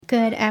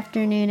Good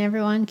afternoon,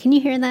 everyone. Can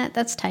you hear that?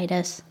 That's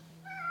Titus.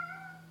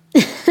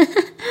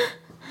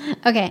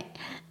 Okay,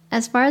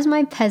 as far as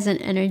my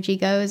peasant energy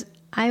goes,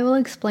 I will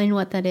explain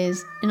what that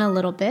is in a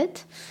little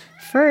bit.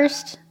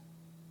 First,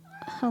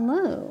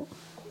 hello.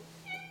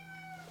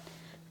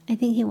 I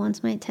think he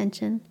wants my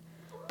attention.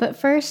 But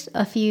first,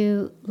 a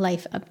few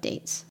life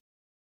updates.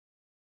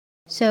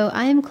 So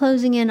I am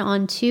closing in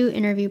on 2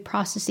 interview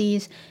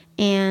processes,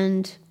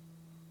 and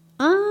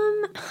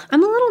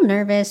I'm a little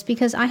nervous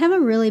because I have a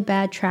really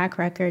bad track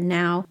record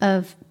now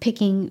of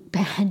picking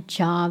bad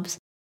jobs.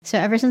 So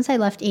ever since I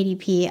left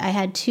ADP, I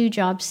had 2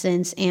 jobs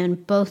since,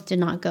 and both did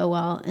not go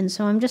well. And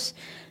so I'm just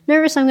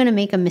nervous I'm going to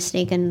make a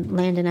mistake and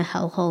land in a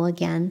hellhole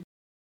again.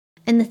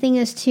 And the thing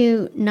is,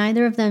 too,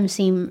 neither of them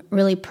seem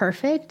really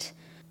perfect,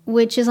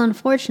 which is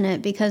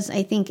unfortunate because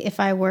I think if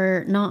I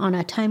were not on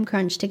a time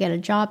crunch to get a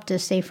job to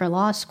stay for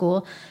law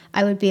school,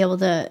 I would be able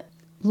to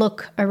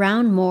look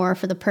around more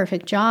for the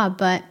perfect job.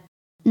 But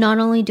not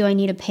only do I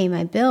need to pay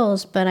my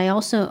bills, but I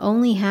also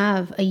only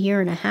have a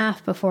year and a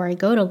half before I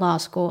go to law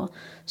school.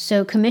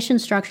 So commission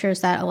structures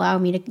that allow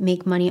me to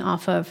make money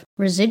off of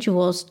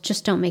residuals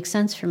just don't make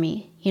sense for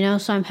me,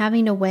 So I'm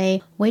having to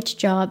weigh which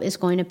job is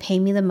going to pay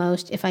me the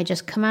most if I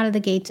just come out of the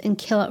gates and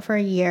kill it for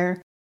a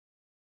year.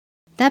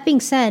 That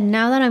being said,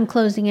 now that I'm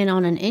closing in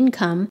on an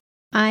income,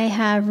 I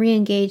have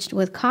re-engaged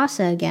with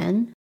CASA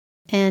again,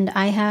 and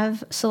I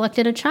have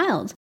selected a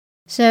child.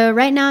 So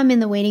right now I'm in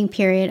the waiting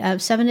period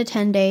of 7 to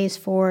 10 days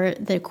for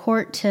the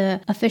court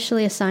to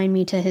officially assign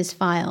me to his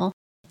file.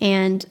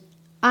 And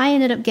I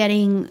ended up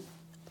getting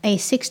a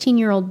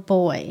 16-year-old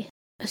boy.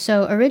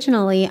 So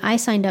originally I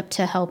signed up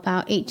to help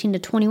out 18 to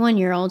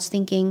 21-year-olds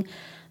thinking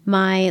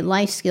my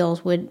life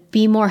skills would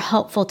be more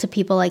helpful to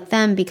people like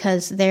them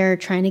because they're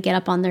trying to get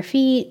up on their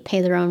feet,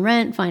 pay their own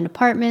rent, find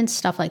apartments,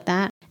 stuff like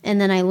that.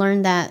 And then I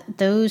learned that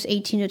those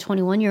 18 to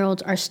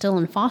 21-year-olds are still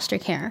in foster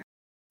care.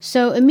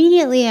 So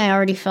immediately I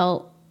already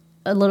felt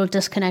a little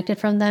disconnected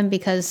from them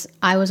because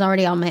I was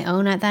already on my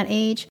own at that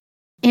age.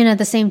 And at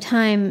the same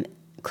time,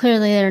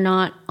 clearly they're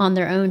not on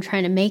their own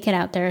trying to make it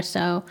out there.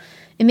 So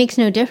it makes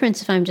no difference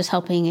if I'm just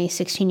helping a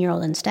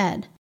 16-year-old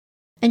instead.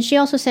 And she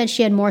also said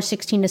she had more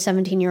 16 to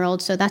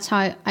 17-year-olds. So that's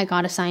how I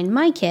got assigned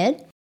my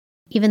kid.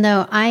 Even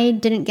though I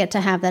didn't get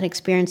to have that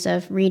experience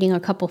of reading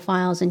a couple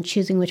files and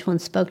choosing which one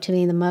spoke to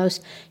me the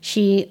most,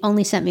 she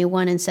only sent me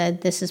one and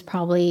said, this is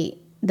probably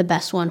the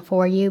best one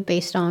for you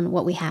based on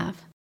what we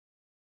have.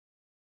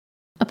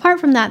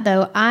 Apart from that,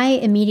 though, I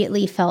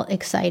immediately felt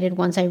excited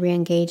once I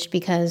re-engaged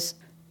because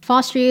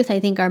foster youth, I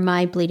think, are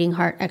my bleeding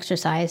heart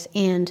exercise.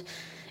 And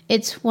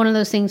it's one of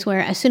those things where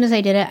as soon as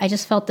I did it, I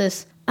just felt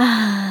this,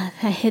 I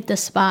hit the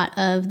spot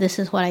of this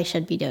is what I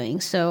should be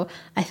doing. So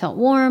I felt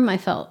warm, I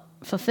felt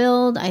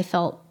fulfilled, I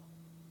felt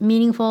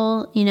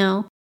meaningful,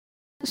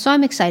 So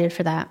I'm excited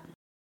for that.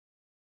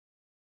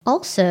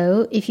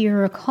 Also, if you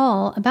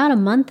recall, about a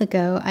month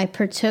ago, I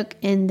partook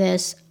in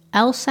this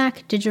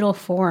LSAC digital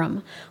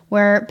forum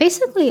where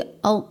basically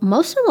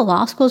most of the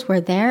law schools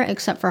were there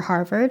except for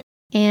Harvard.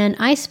 And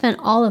I spent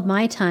all of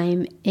my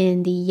time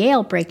in the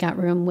Yale breakout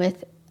room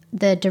with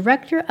the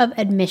director of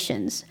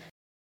admissions.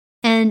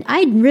 And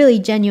I really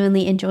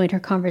genuinely enjoyed her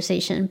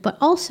conversation, but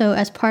also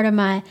as part of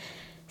my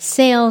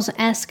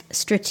sales-esque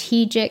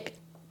strategic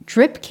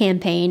drip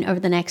campaign over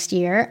the next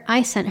year,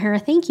 I sent her a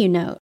thank you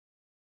note.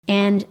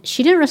 And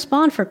she didn't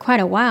respond for quite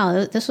a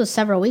while. This was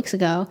several weeks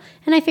ago.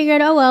 And I figured,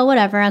 oh, well,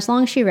 whatever, as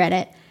long as she read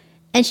it.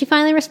 And she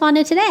finally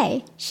responded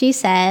today. She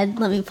said,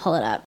 let me pull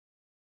it up.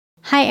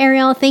 Hi,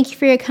 Ariel. Thank you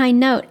for your kind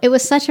note. It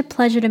was such a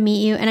pleasure to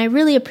meet you, and I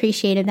really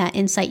appreciated that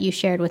insight you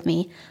shared with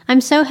me. I'm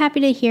so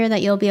happy to hear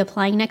that you'll be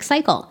applying next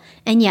cycle.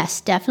 And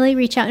yes, definitely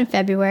reach out in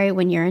February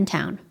when you're in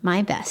town.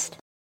 My best.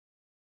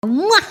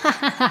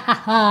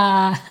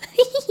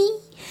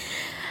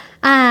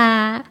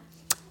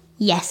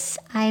 Yes,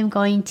 I am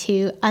going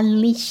to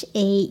unleash a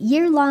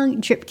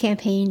year-long drip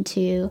campaign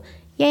to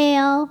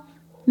Yale,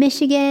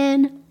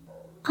 Michigan,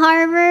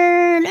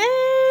 Harvard,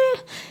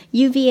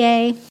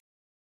 UVA.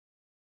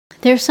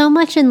 There's so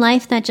much in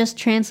life that just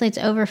translates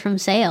over from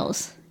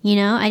sales.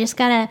 I just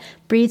gotta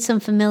breed some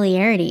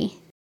familiarity.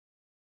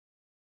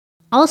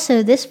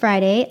 Also, this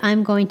Friday,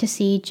 I'm going to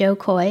see Joe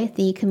Coy,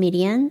 the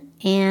comedian,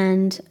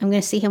 and I'm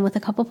going to see him with a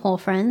couple pole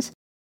friends.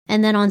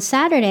 And then on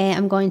Saturday,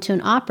 I'm going to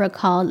an opera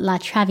called La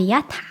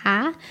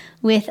Traviata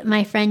with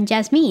my friend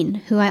Jasmine,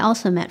 who I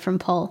also met from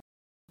Pole.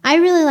 I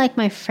really like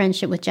my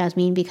friendship with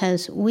Jasmine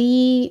because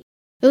it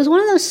was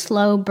one of those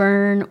slow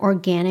burn,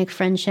 organic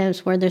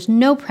friendships where there's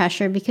no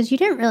pressure because you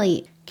didn't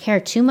really care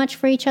too much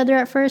for each other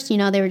at first.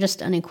 They were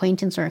just an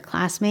acquaintance or a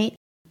classmate.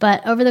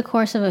 But over the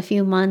course of a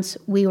few months,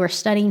 we were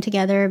studying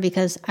together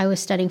because I was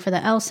studying for the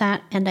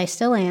LSAT, and I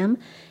still am,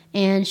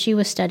 and she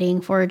was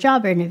studying for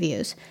job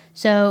interviews.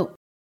 So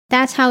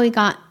that's how we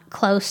got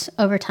close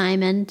over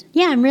time, and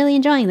yeah, I'm really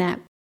enjoying that.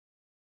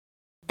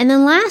 And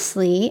then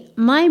lastly,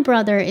 my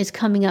brother is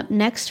coming up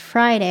next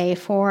Friday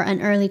for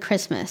an early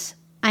Christmas.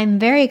 I'm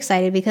very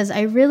excited because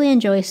I really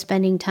enjoy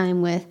spending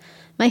time with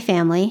my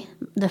family,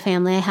 the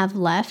family I have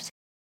left,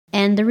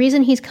 And the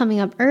reason he's coming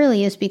up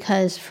early is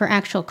because for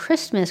actual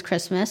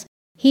Christmas,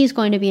 he's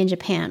going to be in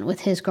Japan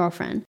with his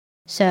girlfriend.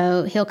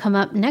 So he'll come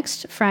up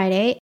next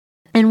Friday.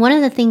 And one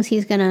of the things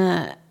he's going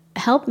to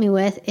help me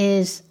with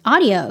is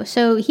audio.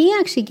 So he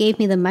actually gave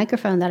me the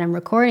microphone that I'm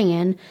recording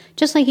in,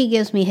 just like he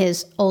gives me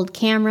his old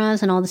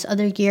cameras and all this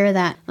other gear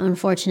that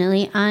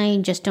unfortunately I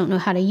just don't know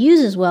how to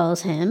use as well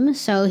as him.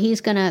 So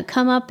he's going to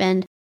come up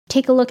and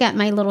take a look at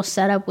my little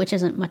setup, which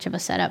isn't much of a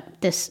setup.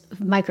 This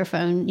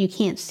microphone, you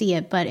can't see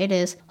it, but it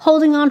is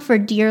holding on for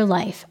dear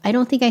life. I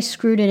don't think I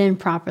screwed it in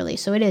properly,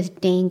 so it is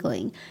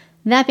dangling.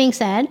 That being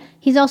said,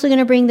 he's also going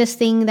to bring this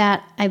thing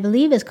that I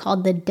believe is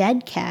called the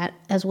dead cat,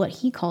 as what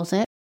he calls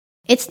it.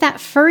 It's that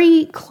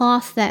furry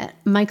cloth that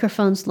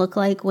microphones look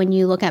like when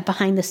you look at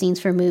behind the scenes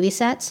for movie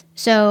sets.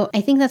 So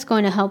I think that's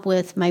going to help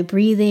with my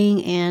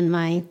breathing and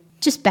my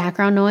just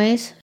background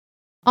noise.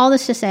 All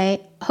this to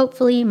say,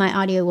 hopefully my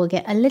audio will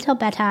get a little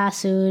better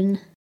soon.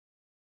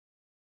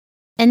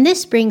 And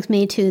this brings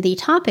me to the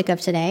topic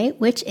of today,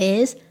 which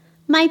is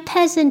my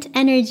peasant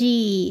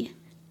energy.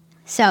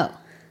 So,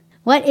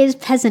 what is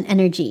peasant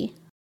energy?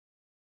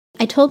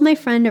 I told my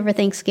friend over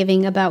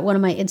Thanksgiving about one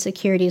of my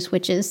insecurities,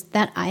 which is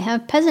that I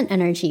have peasant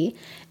energy.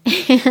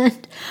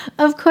 And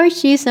of course,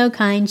 she's so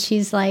kind.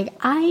 She's like,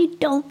 I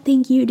don't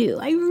think you do.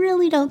 I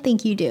really don't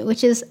think you do,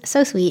 which is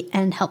so sweet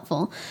and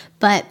helpful.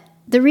 But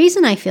the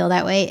reason I feel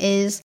that way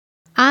is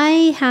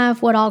I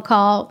have what I'll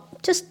call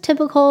just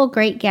typical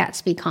Great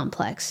Gatsby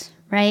complex,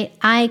 right?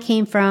 I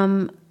came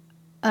from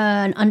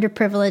an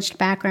underprivileged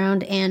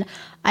background, and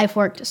I've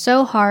worked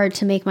so hard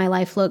to make my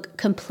life look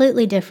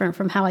completely different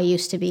from how I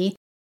used to be.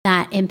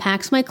 That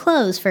impacts my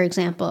clothes, for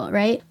example,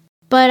 right?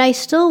 But I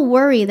still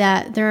worry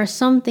that there are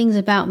some things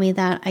about me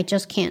that I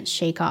just can't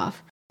shake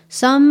off.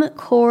 Some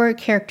core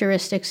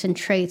characteristics and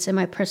traits in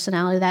my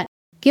personality that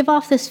give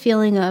off this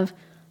feeling of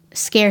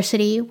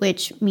scarcity,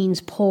 which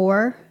means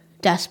poor,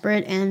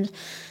 desperate, and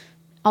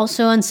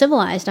also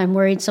uncivilized. I'm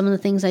worried some of the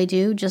things I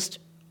do just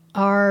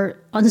are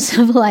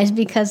uncivilized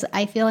because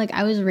I feel like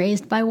I was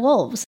raised by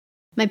wolves.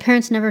 My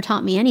parents never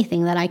taught me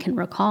anything that I can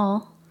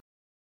recall.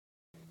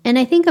 And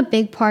I think a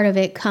big part of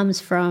it comes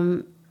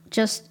from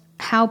just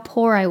how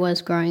poor I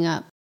was growing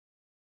up.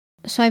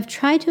 So I've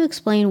tried to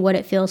explain what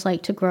it feels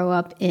like to grow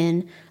up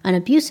in an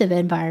abusive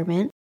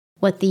environment,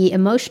 what the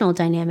emotional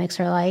dynamics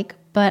are like,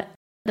 but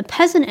the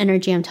peasant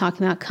energy I'm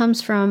talking about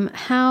comes from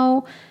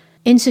how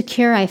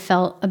insecure I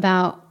felt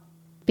about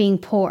being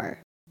poor.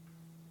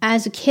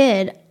 As a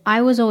kid,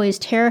 I was always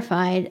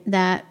terrified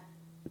that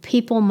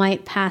people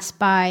might pass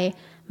by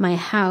my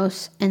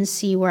house and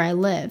see where I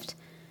lived.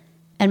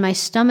 And my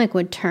stomach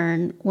would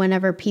turn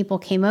whenever people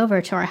came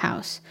over to our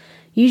house.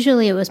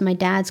 Usually it was my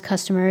dad's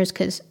customers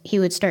because he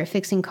would start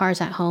fixing cars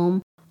at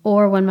home.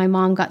 Or when my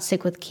mom got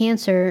sick with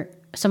cancer,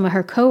 some of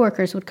her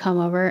coworkers would come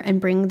over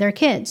and bring their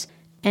kids.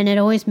 And it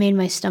always made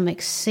my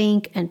stomach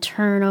sink and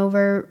turn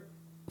over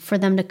for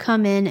them to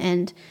come in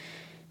and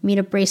me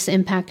to brace the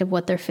impact of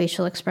what their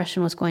facial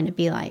expression was going to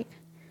be like.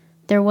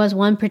 There was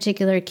one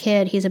particular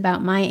kid, he's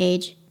about my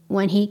age,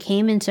 when he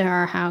came into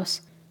our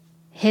house,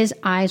 his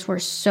eyes were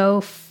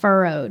so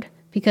furrowed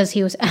because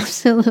he was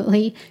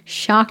absolutely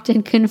shocked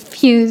and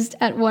confused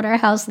at what our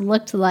house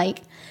looked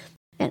like.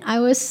 And I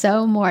was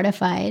so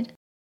mortified.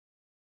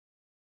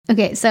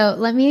 Okay, so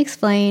let me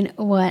explain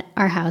what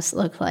our house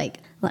looked like.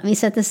 Let me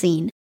set the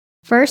scene.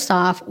 First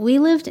off, we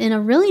lived in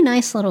a really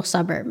nice little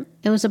suburb.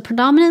 It was a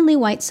predominantly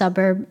white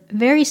suburb,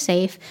 very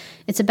safe.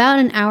 It's about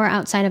an hour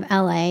outside of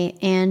LA,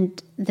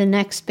 and the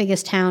next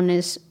biggest town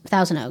is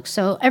Thousand Oaks.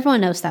 So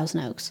everyone knows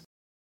Thousand Oaks.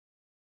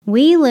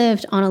 We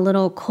lived on a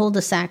little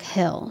cul-de-sac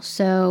hill,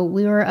 so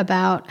we were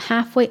about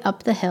halfway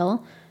up the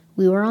hill.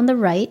 We were on the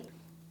right,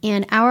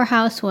 and our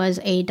house was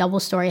a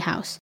double-story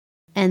house,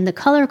 and the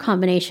color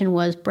combination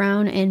was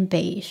brown and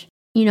beige.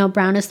 You know,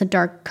 brown is the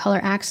dark color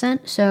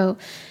accent, so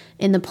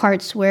in the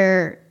parts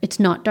where it's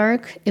not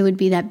dark, it would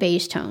be that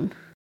beige tone.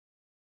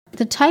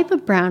 The type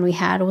of brown we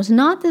had was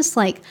not this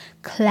like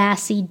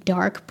classy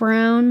dark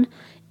brown.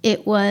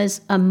 It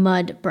was a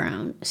mud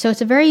brown. So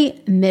it's a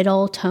very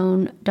middle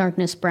tone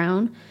darkness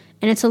brown,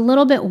 and it's a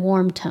little bit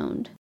warm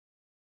toned.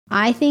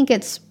 I think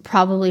it's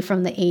probably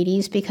from the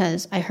 80s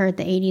because I heard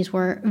the 80s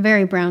were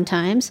very brown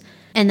times,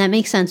 and that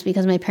makes sense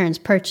because my parents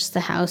purchased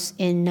the house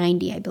in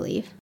 90, I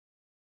believe.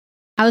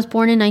 I was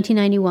born in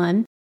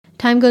 1991.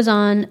 Time goes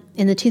on,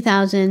 in the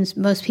 2000s,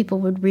 most people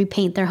would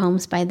repaint their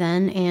homes by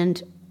then,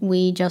 and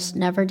we just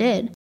never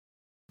did.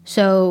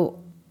 So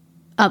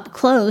up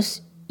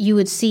close, you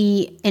would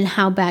see in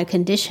how bad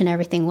condition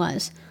everything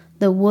was.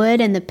 The wood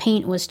and the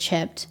paint was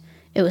chipped.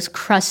 It was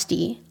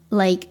crusty.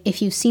 Like,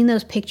 if you've seen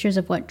those pictures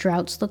of what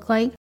droughts look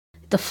like,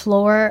 the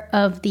floor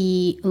of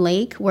the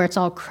lake where it's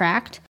all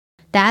cracked,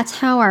 that's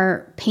how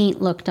our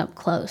paint looked up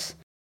close.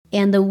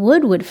 And the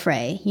wood would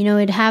fray. You know,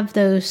 it'd have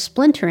those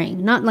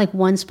splintering, not like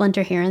one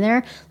splinter here and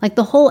there. Like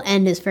the whole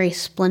end is very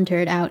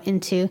splintered out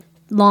into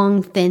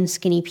long, thin,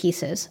 skinny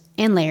pieces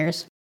and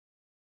layers.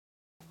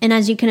 And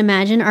as you can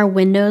imagine, our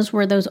windows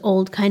were those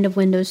old kind of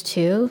windows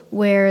too,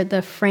 where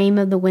the frame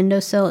of the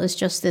windowsill is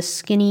just this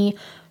skinny,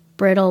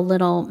 brittle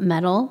little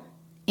metal,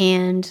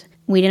 and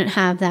we didn't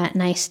have that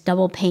nice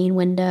double pane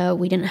window.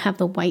 We didn't have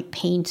the white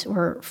paint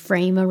or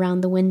frame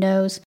around the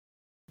windows.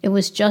 It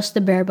was just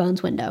the bare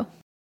bones window.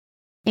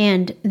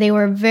 And they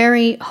were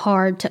very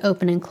hard to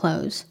open and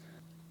close.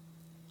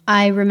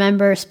 I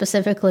remember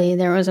specifically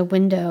there was a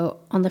window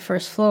on the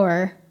first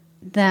floor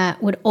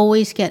that would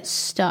always get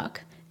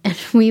stuck. And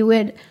we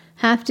would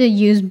have to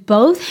use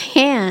both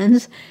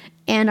hands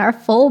and our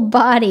full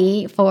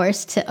body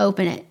force to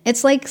open it.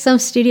 It's like some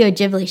Studio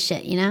Ghibli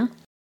shit, you know?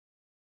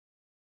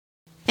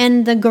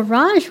 And the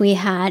garage we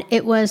had,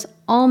 it was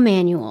all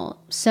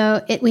manual.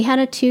 So we had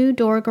a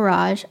 2-door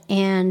garage,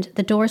 and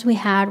the doors we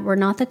had were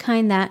not the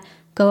kind that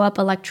go up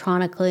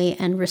electronically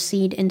and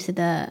recede into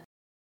the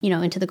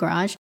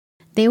garage.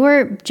 They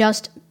were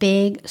just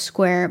big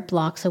square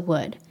blocks of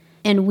wood.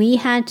 And we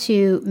had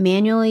to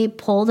manually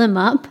pull them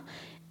up,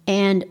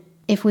 and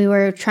if we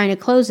were trying to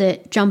close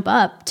it, jump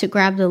up to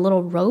grab the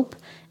little rope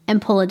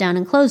and pull it down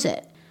and close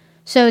it.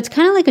 So it's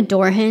kind of like a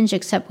door hinge,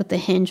 except with the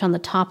hinge on the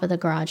top of the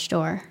garage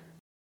door.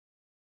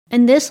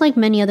 And this, like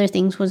many other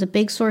things, was a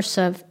big source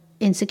of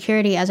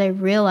insecurity as I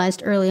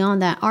realized early on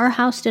that our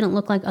house didn't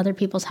look like other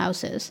people's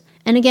houses.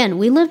 And again,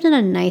 we lived in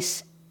a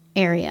nice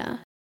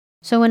area.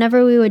 So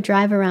whenever we would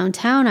drive around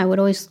town, I would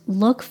always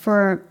look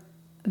for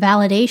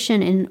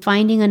validation in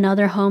finding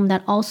another home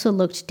that also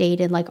looked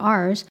dated like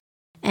ours.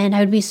 And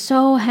I would be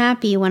so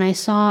happy when I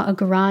saw a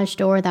garage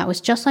door that was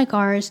just like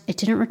ours. It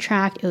didn't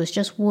retract. It was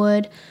just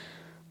wood.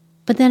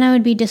 But then I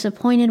would be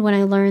disappointed when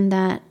I learned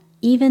that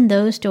even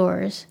those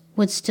doors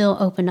would still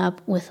open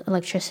up with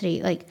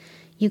electricity. Like,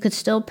 you could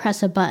still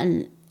press a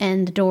button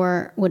and the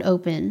door would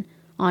open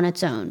on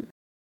its own.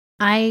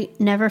 I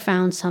never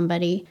found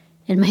somebody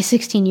in my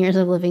 16 years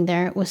of living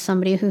there with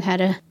somebody who had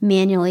to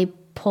manually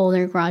pull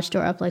their garage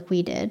door up like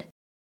we did.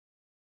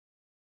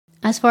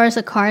 As far as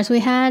the cars we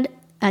had,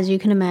 as you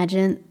can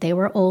imagine, they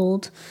were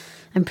old.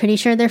 I'm pretty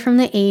sure they're from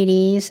the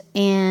 80s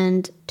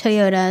and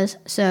Toyotas,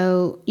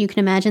 so you can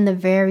imagine the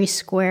very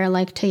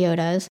square-like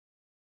Toyotas.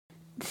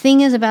 The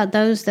thing is about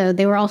those, though,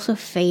 they were also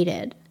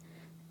faded.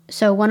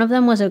 So one of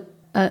them was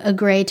a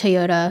gray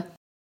Toyota,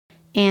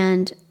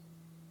 and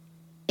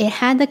it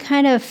had the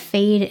kind of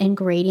fade and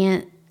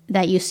gradient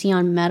that you see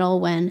on metal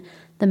when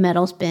the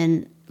metal's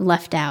been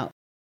left out.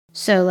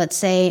 So let's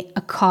say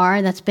a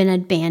car that's been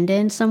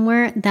abandoned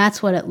somewhere,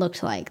 that's what it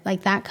looked like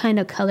that kind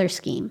of color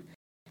scheme.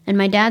 And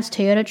my dad's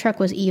Toyota truck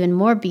was even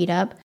more beat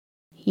up.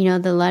 You know,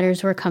 the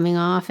letters were coming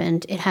off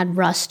and it had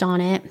rust on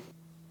it.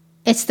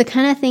 It's the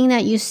kind of thing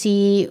that you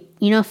see,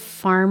 you know,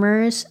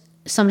 farmers,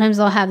 sometimes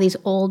they'll have these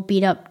old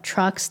beat up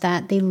trucks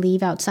that they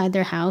leave outside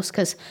their house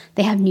because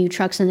they have new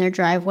trucks in their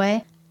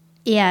driveway.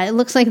 Yeah, it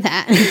looks like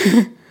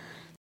that.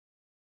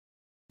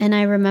 And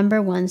I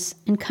remember once,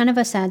 and kind of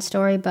a sad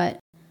story, but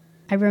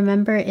I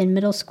remember in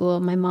middle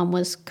school, my mom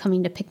was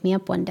coming to pick me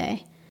up one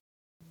day.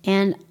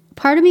 And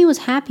part of me was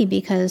happy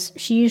because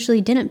she usually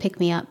didn't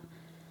pick me up.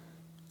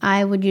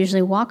 I would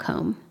usually walk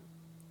home,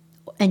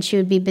 and she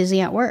would be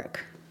busy at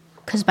work.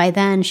 Because by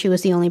then, she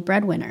was the only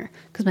breadwinner,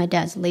 because my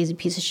dad's a lazy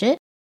piece of shit.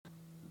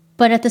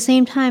 But at the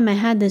same time, I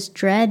had this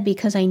dread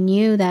because I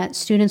knew that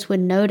students would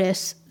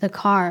notice the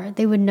car.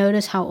 They would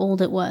notice how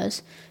old it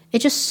was. It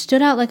just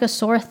stood out like a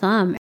sore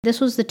thumb. This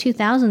was the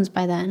 2000s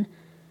by then.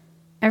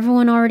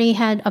 Everyone already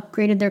had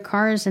upgraded their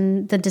cars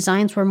and the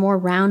designs were more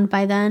round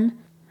by then.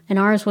 And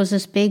ours was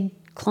this big,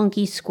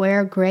 clunky,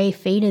 square, gray,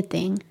 faded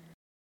thing.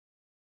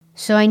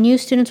 So I knew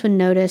students would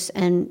notice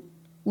and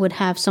would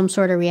have some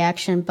sort of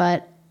reaction,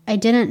 but I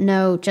didn't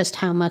know just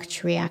how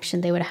much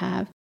reaction they would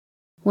have.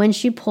 When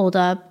she pulled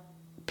up,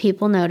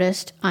 people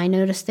noticed, I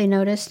noticed they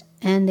noticed,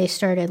 and they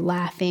started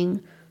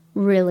laughing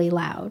really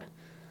loud.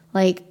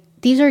 Like,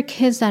 these are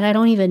kids that I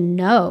don't even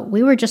know.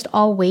 We were just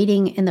all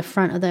waiting in the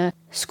front of the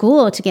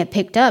school to get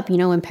picked up, you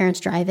know, when parents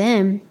drive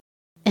in.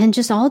 And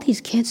just all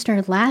these kids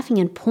started laughing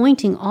and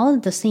pointing all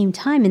at the same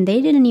time, and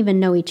they didn't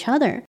even know each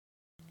other.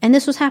 And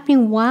this was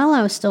happening while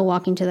I was still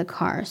walking to the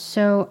car.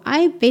 So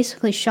I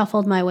basically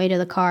shuffled my way to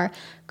the car,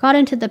 got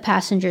into the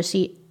passenger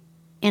seat,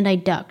 and I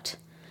ducked.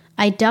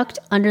 I ducked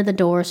under the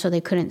door so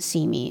they couldn't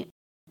see me,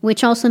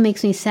 which also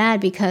makes me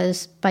sad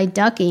because by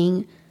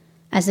ducking,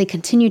 as they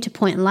continued to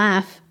point and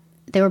laugh,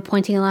 they were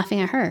pointing and laughing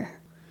at her.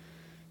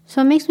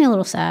 So it makes me a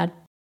little sad.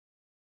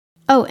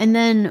 Oh, and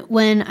then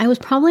when I was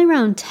probably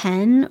around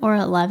 10 or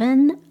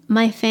 11,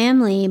 my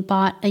family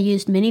bought a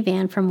used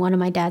minivan from one of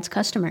my dad's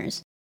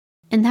customers.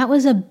 And that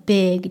was a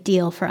big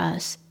deal for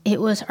us. It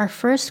was our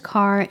first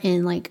car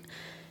in like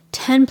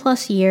 10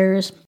 plus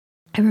years.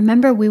 I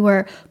remember we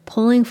were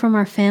pulling from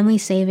our family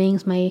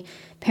savings. My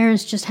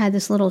parents just had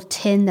this little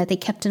tin that they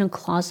kept in a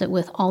closet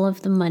with all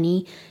of the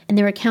money, and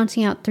they were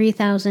counting out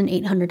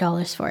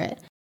 $3,800 for it.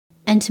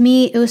 And to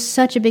me, it was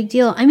such a big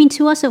deal. I mean,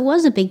 to us, it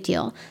was a big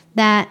deal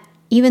that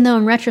even though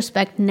in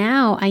retrospect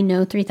now I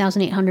know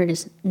 $3,800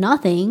 is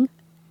nothing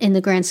in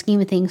the grand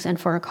scheme of things and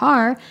for a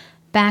car,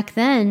 back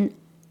then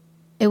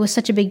it was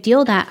such a big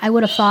deal that I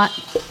would have thought,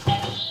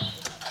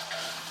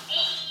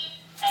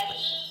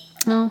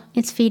 oh,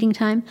 it's feeding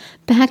time.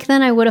 Back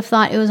then I would have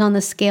thought it was on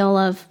the scale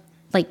of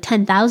like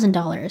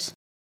 $10,000.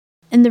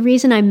 And the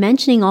reason I'm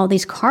mentioning all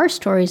these car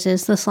stories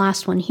is this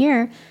last one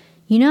here.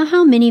 You know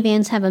how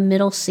minivans have a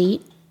middle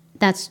seat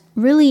that's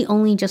really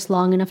only just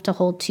long enough to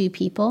hold 2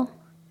 people?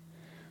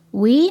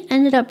 We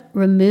ended up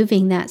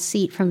removing that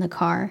seat from the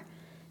car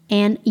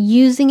and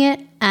using it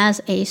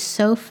as a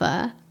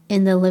sofa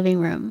in the living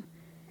room.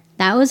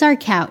 That was our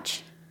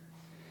couch.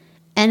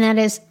 And that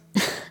is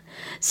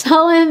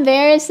so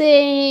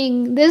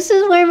embarrassing. This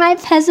is where my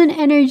peasant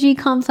energy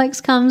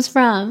complex comes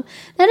from.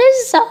 That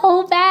is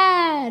so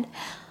bad.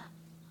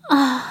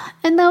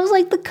 And that was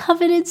like the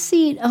coveted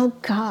seat. Oh,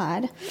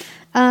 God.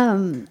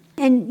 And,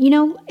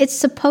 it's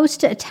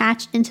supposed to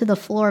attach into the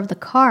floor of the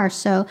car.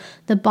 So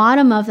the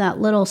bottom of that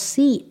little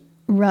seat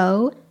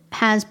row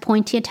has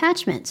pointy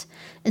attachments.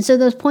 And so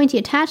those pointy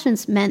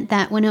attachments meant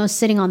that when it was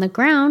sitting on the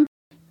ground,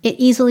 it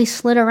easily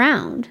slid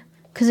around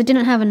because it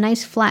didn't have a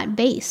nice flat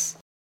base.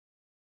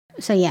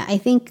 So yeah, I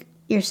think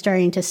you're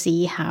starting to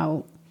see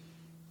how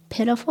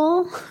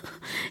pitiful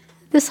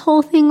this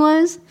whole thing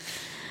was.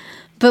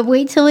 But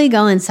wait till we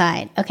go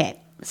inside. Okay,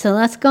 so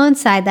let's go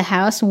inside the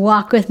house.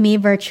 Walk with me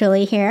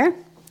virtually here.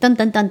 Dun,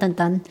 dun, dun, dun,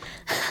 dun.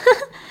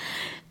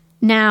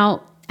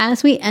 Now,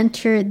 as we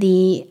enter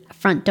the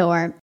front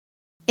door,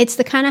 it's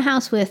the kind of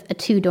house with a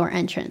 2-door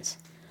entrance.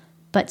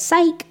 But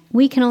psych,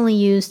 we can only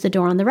use the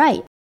door on the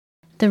right.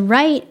 The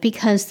right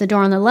because the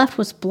door on the left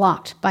was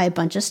blocked by a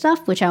bunch of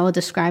stuff, which I will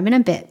describe in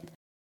a bit.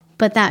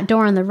 But that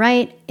door on the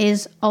right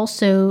is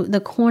also the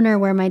corner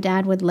where my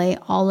dad would lay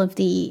all of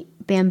the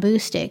bamboo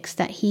sticks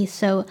that he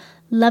so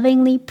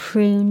lovingly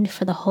pruned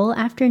for the whole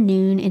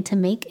afternoon and to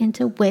make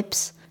into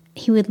whips.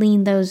 He would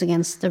lean those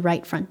against the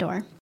right front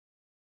door.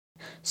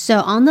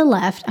 So on the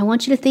left, I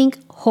want you to think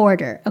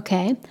hoarder,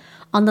 okay?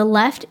 On the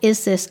left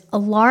is a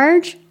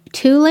large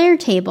 2-layer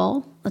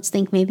table. Let's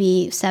think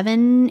maybe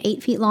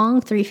 7-8 feet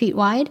long, 3 feet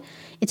wide.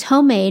 It's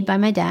homemade by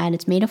my dad.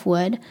 It's made of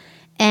wood.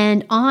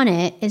 And on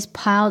it is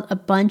piled a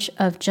bunch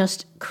of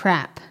just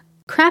crap.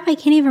 Crap, I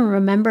can't even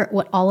remember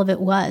what all of it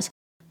was.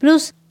 But it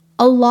was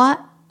a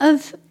lot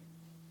of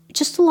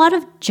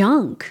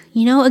junk.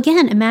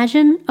 Again,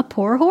 imagine a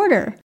poor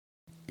hoarder.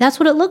 That's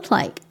what it looked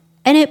like.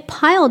 And it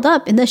piled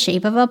up in the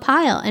shape of a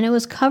pile. And it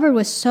was covered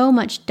with so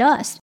much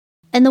dust.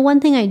 And the one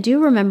thing I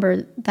do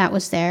remember that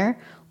was there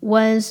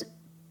was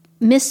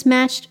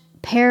mismatched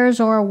pairs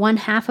or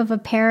 1/2 of a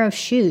pair of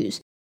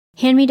shoes.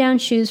 Hand-me-down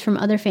shoes from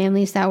other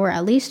families that were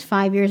at least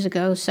 5 years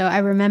ago. So I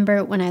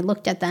remember when I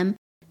looked at them,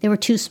 they were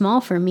too small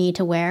for me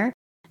to wear.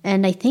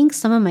 And I think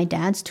some of my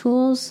dad's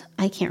tools.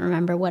 I can't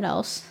remember what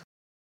else.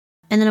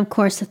 And then, of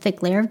course, a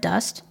thick layer of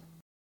dust.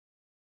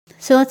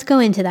 So let's go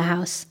into the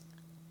house.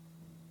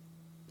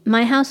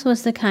 My house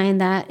was the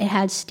kind that it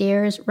had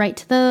stairs right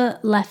to the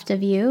left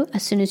of you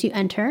as soon as you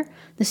enter.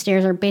 The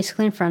stairs are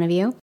basically in front of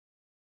you.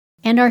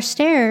 And our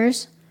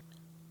stairs,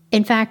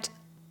 in fact,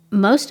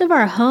 most of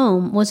our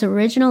home was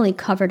originally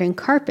covered in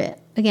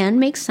carpet. Again,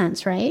 makes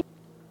sense, right?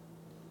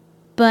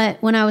 But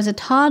when I was a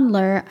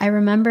toddler, I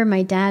remember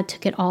my dad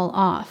took it all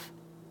off.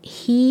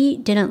 He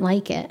didn't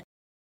like it.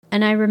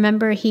 And I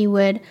remember he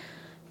would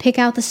pick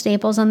out the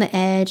staples on the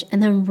edge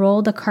and then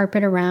roll the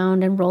carpet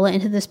around and roll it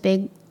into this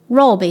big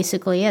roll,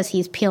 basically, as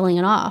he's peeling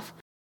it off.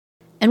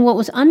 And what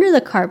was under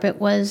the carpet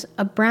was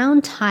a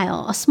brown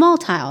tile, a small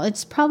tile.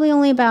 It's probably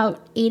only about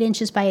 8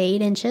 inches by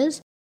 8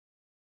 inches.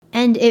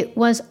 And it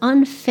was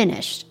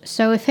unfinished.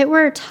 So if it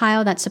were a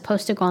tile that's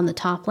supposed to go on the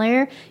top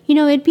layer,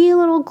 it'd be a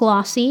little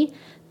glossy.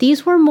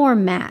 These were more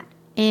matte.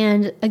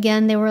 And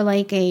again, they were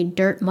like a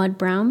dirt mud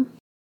brown.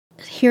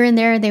 Here and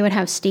there, they would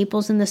have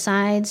staples in the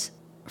sides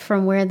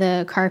from where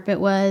the carpet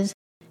was.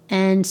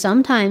 And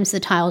sometimes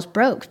the tiles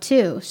broke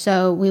too.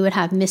 So we would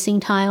have missing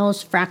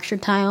tiles,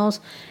 fractured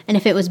tiles. And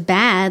if it was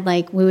bad,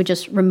 we would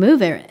just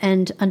remove it.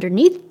 And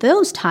underneath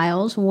those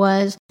tiles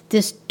was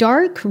this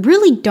dark,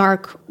 really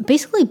dark,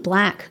 basically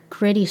black,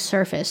 gritty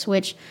surface,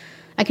 which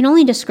I can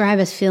only describe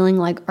as feeling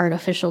like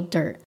artificial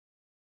dirt.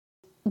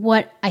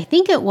 What I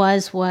think it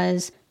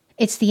was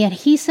it's the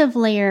adhesive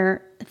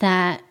layer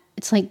that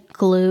it's like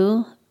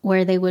glue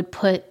where they would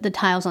put the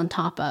tiles on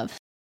top of.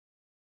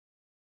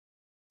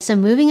 So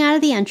moving out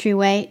of the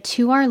entryway,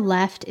 to our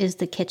left is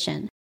the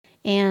kitchen.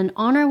 And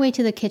on our way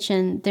to the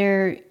kitchen,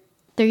 there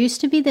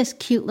used to be this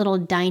cute little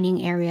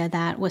dining area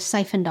that was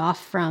siphoned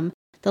off from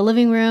the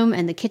living room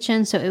and the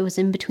kitchen, so it was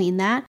in between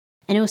that.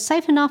 And it was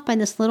siphoned off by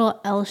this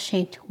little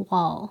L-shaped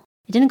wall.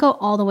 It didn't go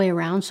all the way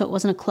around, so it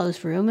wasn't a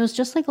closed room. It was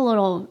just like a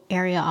little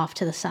area off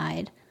to the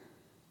side.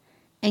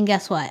 And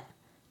guess what?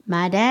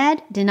 My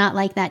dad did not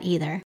like that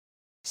either.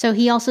 So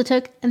he also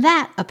took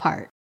that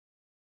apart.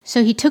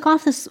 So he took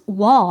off this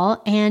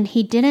wall and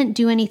he didn't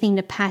do anything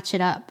to patch it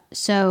up.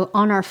 So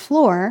on our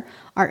floor,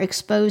 our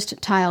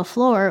exposed tile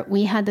floor,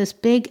 we had this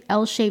big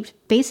L-shaped,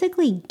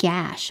 basically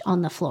gash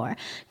on the floor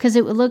because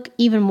it would look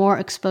even more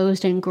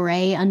exposed and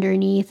gray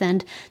underneath,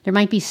 and there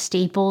might be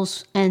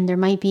staples and there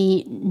might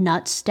be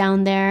nuts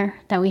down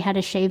there that we had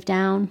to shave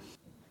down.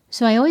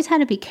 So I always had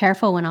to be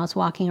careful when I was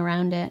walking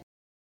around it.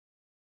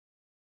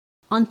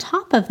 On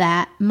top of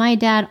that, my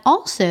dad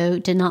also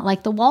did not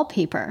like the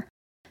wallpaper.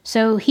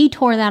 So he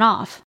tore that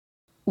off.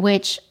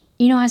 which,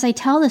 as I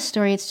tell this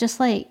story, it's just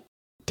like,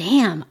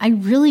 damn, I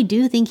really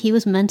do think he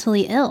was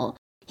mentally ill.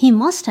 He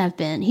must have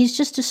been. He's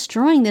just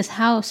destroying this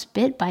house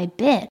bit by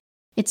bit.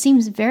 It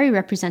seems very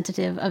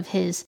representative of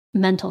his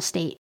mental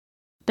state.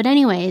 But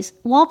anyways,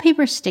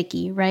 wallpaper's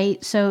sticky,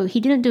 right? So he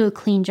didn't do a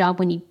clean job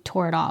when he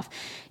tore it off.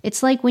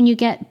 It's like when you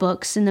get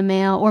books in the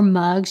mail or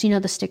mugs,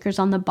 the stickers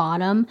on the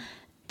bottom.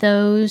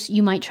 Those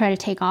you might try to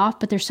take off,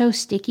 but they're so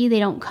sticky they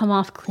don't come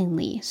off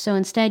cleanly. So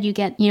instead you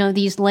get,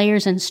 these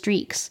layers and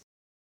streaks.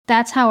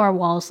 That's how our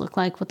walls look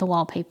like with the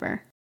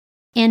wallpaper.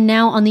 And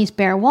now on these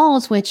bare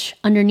walls, which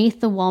underneath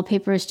the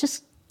wallpaper is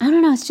just,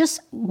 it's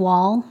just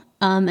wall.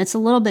 It's a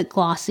little bit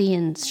glossy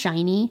and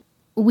shiny.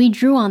 We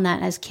drew on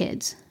that as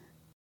kids.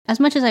 As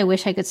much as I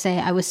wish I could say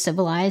I was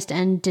civilized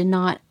and did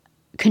not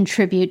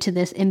contribute to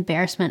this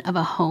embarrassment of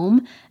a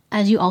home,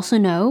 as you also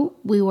know,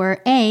 we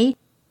were A,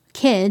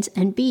 kids,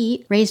 and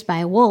B, raised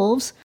by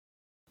wolves.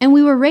 And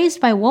we were raised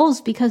by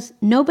wolves because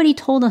nobody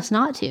told us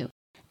not to.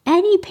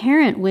 Any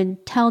parent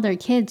would tell their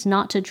kids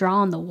not to draw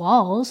on the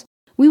walls.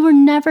 We were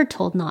never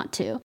told not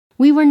to.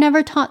 We were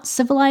never taught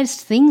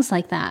civilized things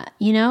like that,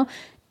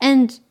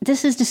 And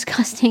this is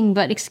disgusting,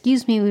 but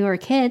excuse me, we were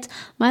kids.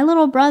 My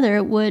little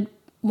brother would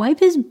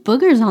wipe his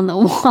boogers on the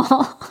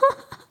wall.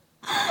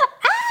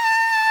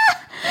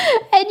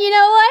 And you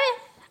know what?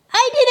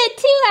 I did it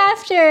too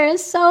after.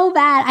 So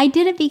bad. I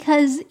did it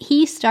because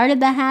he started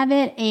the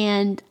habit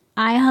and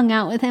I hung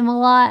out with him a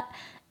lot.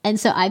 And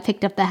so I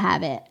picked up the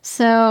habit.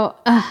 So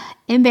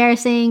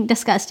embarrassing,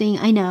 disgusting,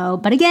 I know.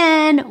 But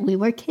again, we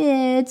were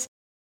kids.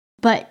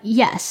 But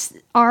yes,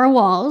 our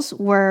walls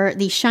were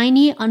the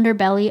shiny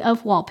underbelly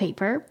of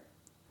wallpaper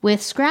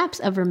with scraps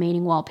of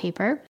remaining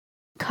wallpaper,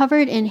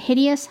 covered in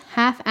hideous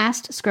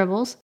half-assed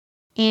scribbles,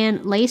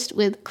 and laced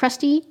with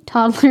crusty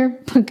toddler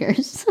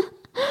boogers.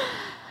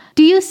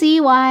 Do you see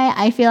why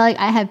I feel like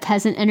I have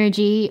peasant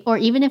energy? Or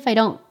even if I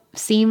don't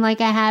seem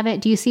like I have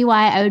it, do you see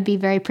why I would be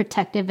very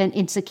protective and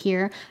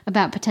insecure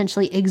about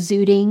potentially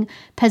exuding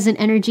peasant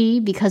energy?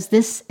 Because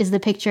this is the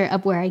picture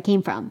of where I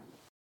came from.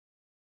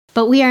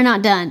 But we are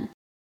not done.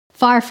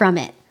 Far from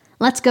it.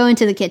 Let's go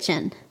into the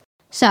kitchen.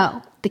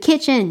 So, the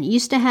kitchen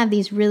used to have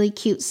these really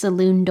cute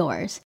saloon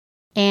doors.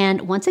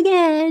 And once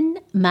again,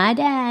 my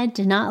dad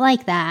did not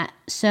like that,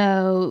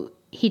 so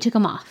he took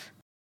them off.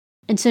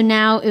 And so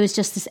now it was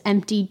just this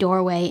empty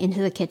doorway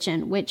into the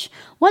kitchen, which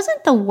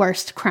wasn't the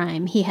worst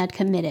crime he had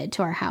committed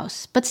to our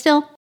house, but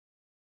still.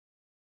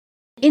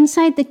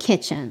 Inside the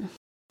kitchen,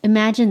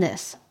 imagine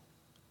this.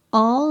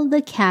 All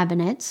the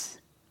cabinets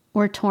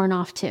were torn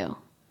off too.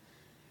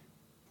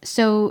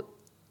 So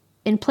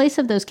in place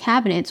of those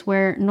cabinets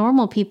where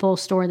normal people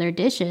store their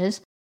dishes,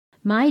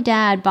 my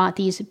dad bought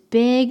these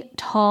big,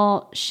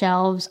 tall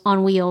shelves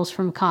on wheels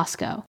from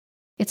Costco.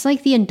 It's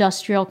like the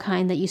industrial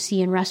kind that you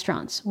see in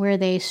restaurants where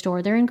they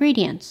store their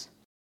ingredients.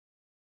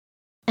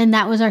 And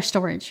that was our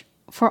storage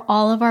for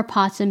all of our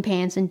pots and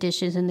pans and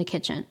dishes in the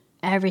kitchen.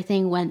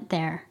 Everything went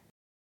there.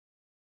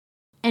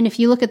 And if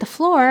you look at the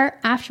floor,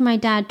 after my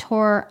dad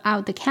tore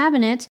out the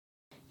cabinets,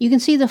 you can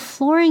see the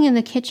flooring in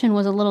the kitchen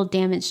was a little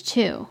damaged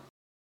too.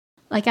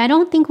 Like, I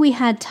don't think we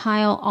had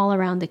tile all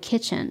around the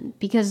kitchen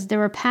because there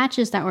were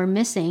patches that were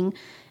missing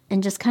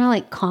and just kind of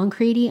like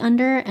concretey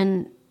under,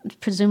 and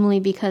presumably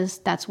because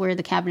that's where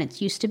the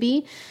cabinets used to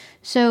be.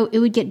 So it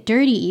would get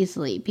dirty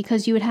easily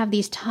because you would have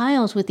these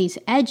tiles with these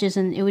edges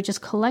and it would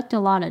just collect a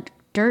lot of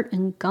dirt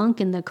and gunk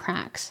in the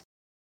cracks.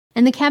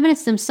 And the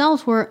cabinets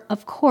themselves were,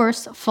 of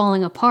course,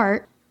 falling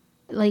apart.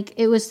 Like,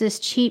 it was this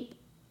cheap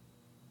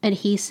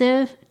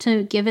adhesive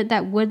to give it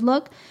that wood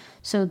look.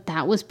 So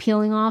that was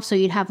peeling off. So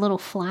you'd have little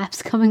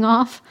flaps coming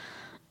off.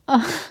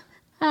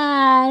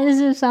 This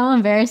is so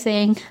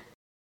embarrassing.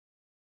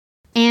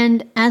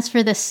 And as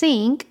for the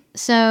sink,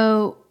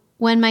 so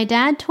when my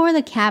dad tore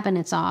the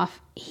cabinets off,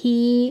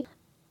 he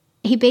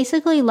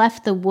basically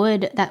left the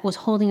wood that was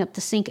holding up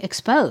the sink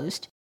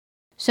exposed.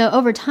 So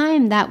over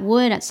time, that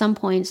wood at some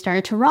point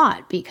started to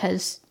rot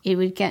because it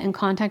would get in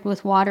contact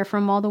with water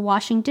from all the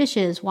washing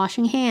dishes,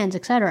 washing hands,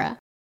 etc.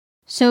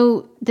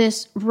 So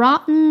this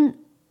rotten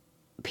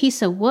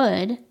piece of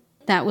wood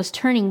that was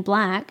turning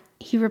black,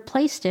 he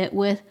replaced it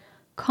with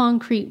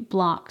concrete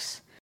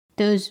blocks,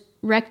 those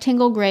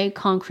rectangle gray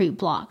concrete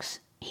blocks.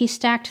 He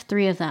stacked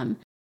 3 of them,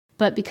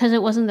 but because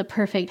it wasn't the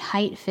perfect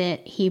height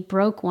fit, he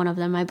broke one of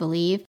them, I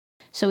believe.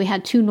 So we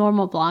had 2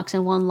 normal blocks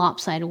and 1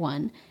 lopsided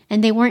one.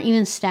 And they weren't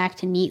even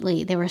stacked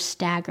neatly, they were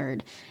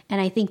staggered.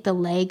 And I think the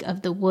leg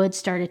of the wood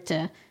started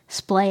to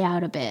splay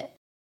out a bit.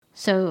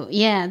 So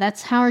yeah,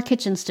 that's how our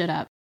kitchen stood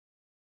up.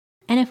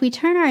 And if we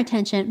turn our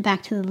attention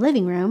back to the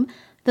living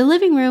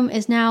room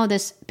is now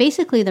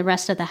basically the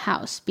rest of the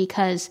house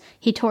because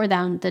he tore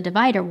down the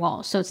divider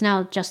wall. So it's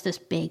now just this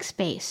big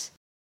space.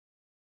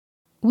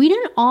 We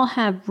didn't all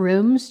have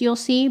rooms, you'll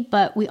see,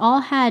 but we all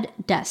had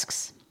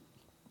desks.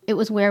 It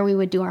was where we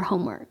would do our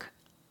homework.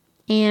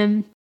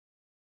 And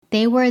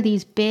they were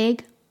these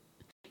big,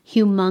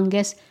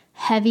 humongous,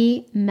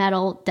 heavy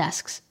metal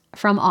desks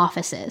from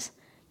offices.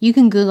 You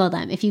can Google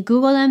them. If you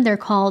Google them, they're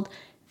called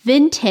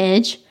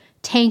vintage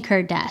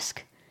tanker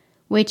desk,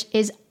 which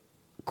is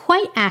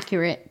quite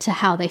accurate to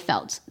how they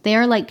felt. They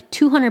are like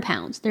 200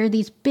 pounds. They're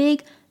these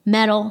big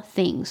metal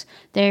things.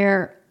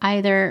 They're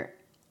either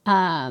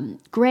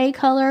gray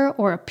color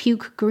or a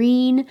puke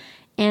green,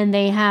 and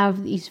they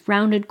have these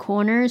rounded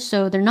corners,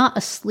 so they're not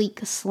a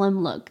sleek,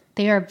 slim look.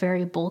 They are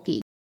very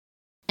bulky.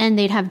 And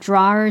they'd have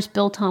drawers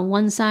built on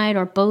one side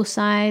or both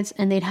sides,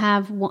 and they'd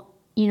have,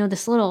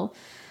 this little,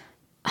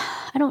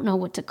 I don't know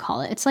what to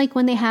call it. It's like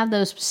when they have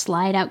those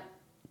slide out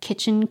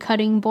kitchen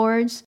cutting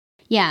boards.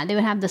 Yeah, they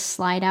would have the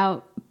slide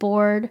out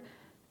board,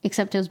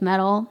 except it was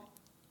metal.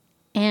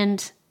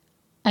 And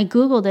I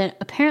Googled it.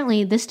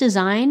 Apparently this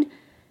design,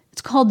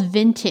 it's called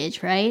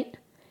vintage, right?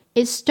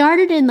 It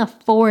started in the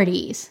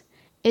 40s.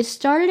 It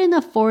started in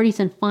the 40s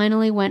and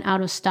finally went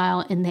out of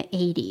style in the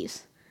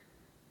 80s.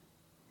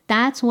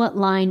 That's what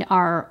lined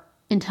our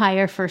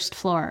entire first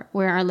floor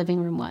where our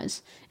living room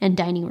was and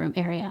dining room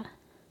area.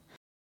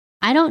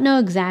 I don't know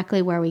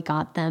exactly where we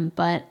got them,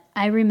 but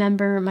I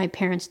remember my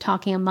parents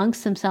talking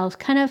amongst themselves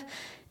kind of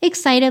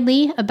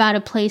excitedly about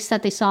a place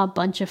that they saw a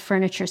bunch of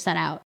furniture set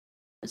out.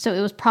 So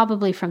it was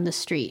probably from the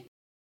street.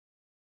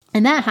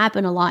 And that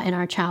happened a lot in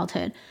our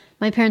childhood.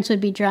 My parents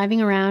would be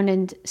driving around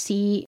and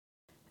see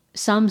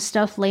some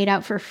stuff laid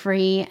out for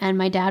free, and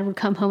my dad would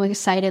come home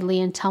excitedly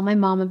and tell my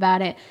mom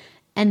about it.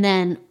 And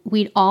then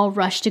we'd all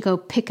rush to go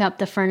pick up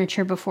the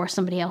furniture before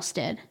somebody else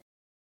did.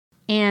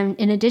 And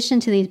in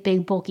addition to these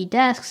big bulky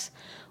desks,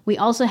 we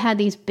also had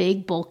these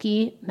big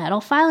bulky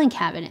metal filing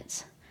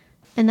cabinets.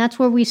 And that's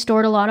where we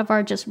stored a lot of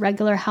our just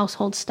regular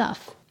household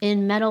stuff,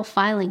 in metal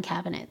filing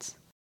cabinets.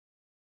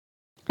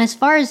 As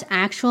far as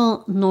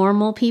actual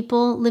normal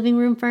people living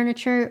room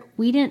furniture,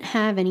 we didn't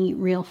have any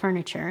real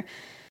furniture.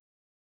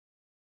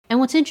 And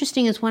what's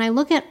interesting is when I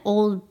look at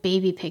old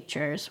baby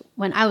pictures,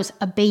 when I was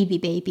a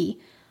baby,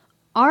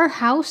 our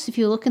house, if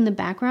you look in the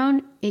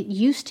background, it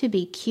used to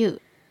be cute.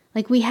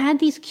 Like we had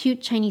these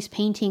cute Chinese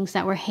paintings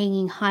that were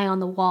hanging high on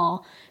the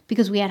wall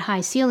because we had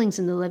high ceilings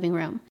in the living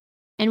room.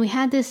 And we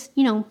had this,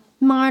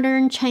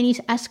 modern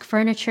Chinese-esque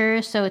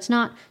furniture, so it's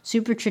not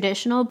super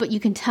traditional, but you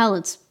can tell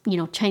it's,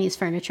 Chinese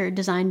furniture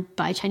designed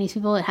by Chinese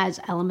people. It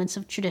has elements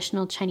of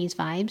traditional Chinese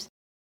vibes.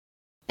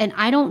 And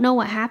I don't know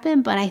what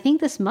happened, but I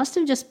think this must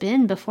have just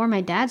been before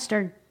my dad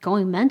started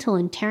going mental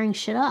and tearing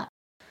shit up.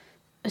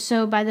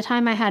 So by the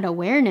time I had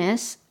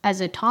awareness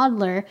as a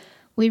toddler,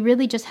 we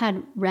really just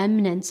had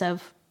remnants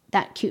of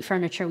that cute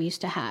furniture we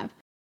used to have.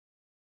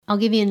 I'll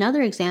give you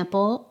another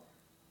example.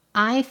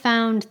 I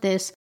found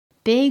this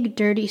big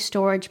dirty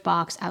storage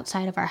box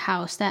outside of our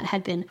house that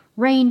had been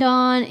rained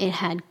on. It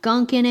had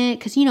gunk in it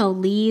because,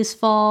 leaves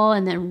fall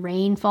and then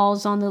rain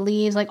falls on the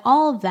leaves, like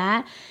all of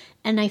that.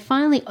 And I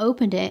finally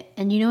opened it,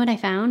 and you know what I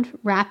found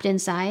wrapped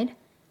inside?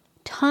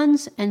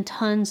 Tons and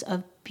tons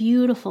of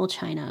beautiful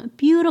china,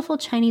 beautiful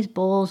Chinese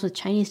bowls with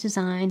Chinese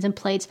designs and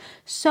plates,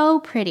 so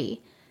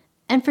pretty.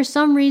 And for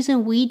some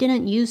reason, we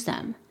didn't use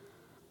them.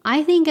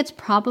 I think it's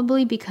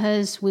probably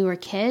because we were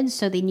kids,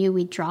 so they knew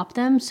we'd drop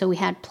them, so we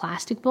had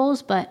plastic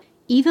bowls, but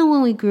even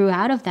when we grew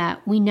out of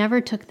that, we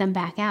never took them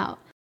back out.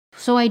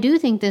 So I do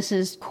think this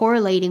is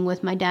correlating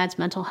with my dad's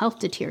mental health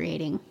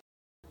deteriorating.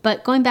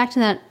 But going back to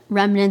that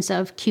remnants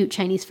of cute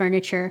Chinese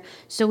furniture,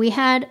 so we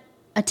had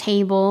a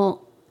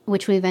table,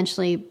 which we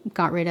eventually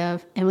got rid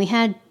of, and we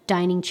had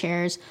dining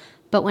chairs,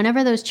 but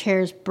whenever those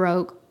chairs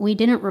broke, we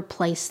didn't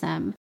replace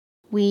them.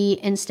 We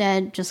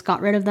instead just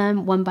got rid of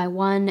them one by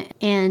one,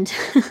 and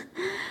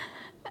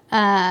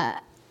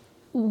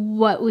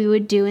what we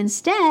would do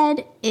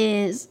instead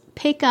is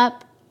pick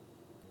up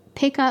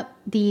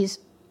these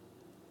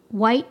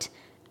white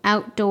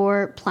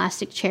outdoor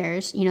plastic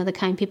chairs, the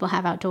kind people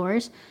have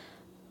outdoors,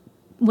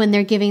 when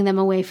they're giving them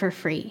away for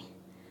free.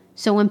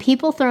 So when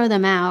people throw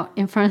them out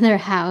in front of their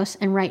house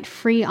and write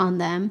free on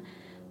them,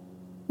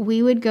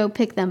 we would go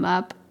pick them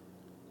up,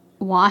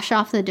 wash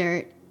off the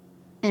dirt,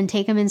 and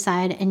take them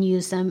inside and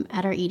use them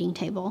at our eating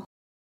table.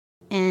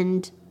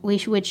 And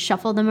we would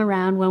shuffle them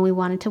around when we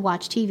wanted to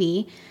watch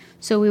TV.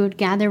 So we would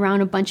gather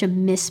around a bunch of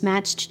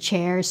mismatched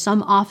chairs,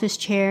 some office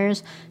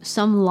chairs,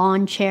 some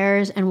lawn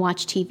chairs, and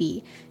watch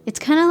TV. It's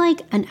kind of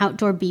like an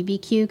outdoor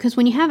BBQ, because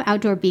when you have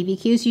outdoor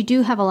BBQs, you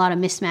do have a lot of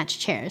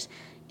mismatched chairs.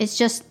 It's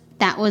just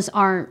that was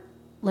our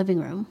living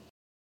room.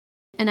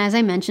 And as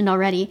I mentioned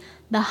already,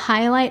 the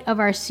highlight of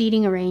our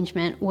seating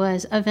arrangement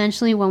was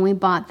eventually when we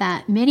bought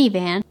that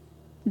minivan,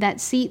 that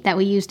seat that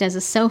we used as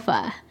a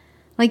sofa.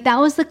 Like that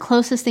was the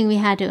closest thing we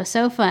had to a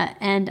sofa.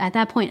 And at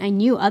that point, I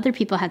knew other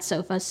people had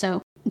sofas,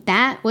 so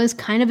that was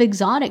kind of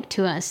exotic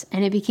to us,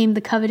 and it became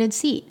the coveted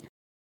seat.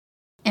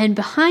 And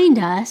behind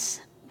us,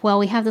 well,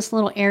 we have this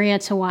little area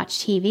to watch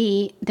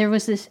TV. There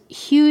was this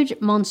huge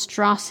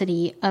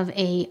monstrosity of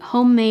a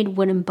homemade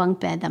wooden bunk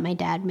bed that my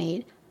dad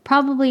made,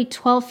 probably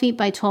 12 feet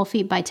by 12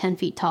 feet by 10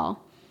 feet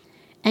tall.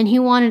 And he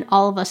wanted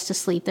all of us to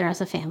sleep there as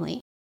a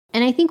family.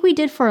 And I think we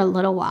did for a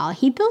little while.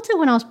 He built it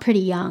when I was pretty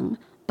young,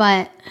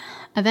 but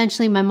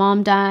eventually my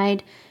mom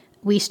died.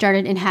 We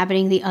started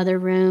inhabiting the other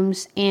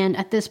rooms, and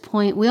at this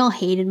point, we all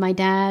hated my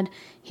dad.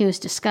 He was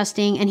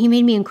disgusting, and he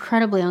made me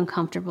incredibly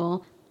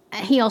uncomfortable.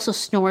 He also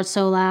snored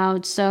so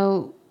loud,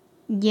 so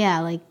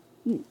yeah, like,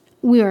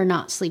 we were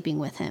not sleeping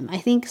with him. I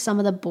think some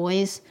of the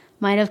boys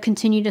might have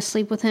continued to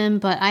sleep with him,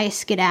 but I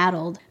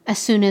skedaddled as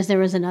soon as there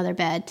was another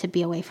bed to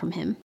be away from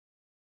him.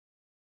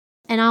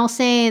 And I'll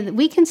say that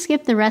we can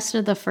skip the rest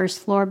of the first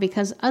floor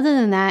because other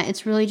than that,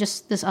 it's really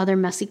just this other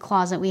messy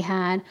closet we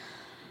had,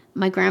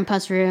 my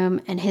grandpa's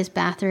room and his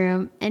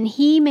bathroom, and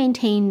he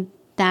maintained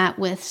that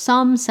with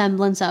some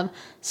semblance of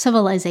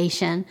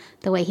civilization,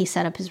 the way he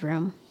set up his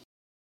room.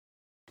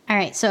 All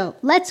right, so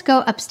let's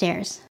go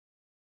upstairs.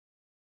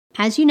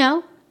 As you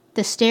know,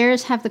 the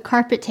stairs have the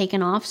carpet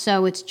taken off,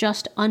 so it's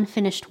just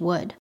unfinished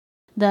wood.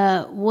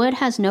 The wood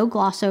has no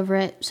gloss over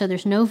it, so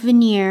there's no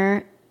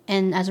veneer,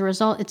 and as a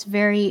result, it's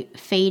very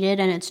faded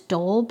and it's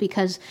dull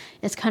because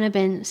it's kind of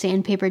been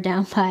sandpapered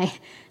down by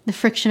the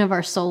friction of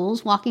our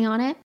soles walking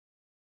on it.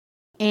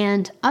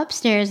 And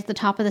upstairs at the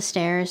top of the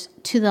stairs,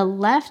 to the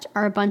left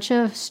are a bunch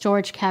of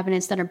storage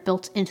cabinets that are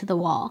built into the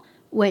wall,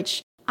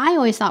 which I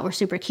always thought were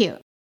super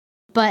cute.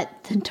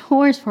 But the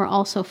doors were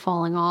also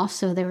falling off,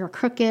 so they were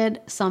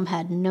crooked, some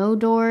had no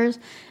doors,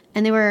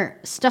 and they were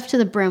stuffed to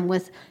the brim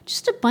with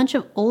just a bunch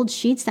of old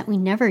sheets that we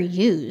never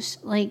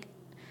used. Like,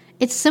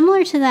 it's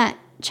similar to that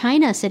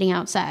china sitting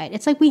outside.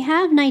 It's like, we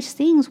have nice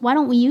things, why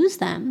don't we use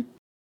them?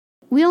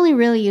 We only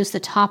really use the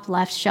top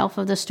left shelf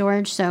of the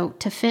storage, so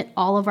to fit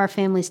all of our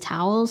family's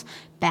towels,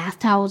 bath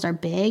towels are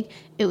big,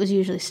 it was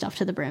usually stuffed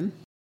to the brim.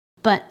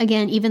 But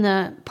again, even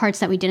the parts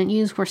that we didn't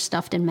use were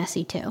stuffed and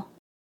messy too.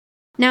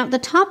 Now, the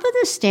top of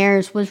the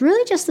stairs was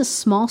really just a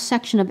small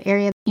section of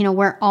area,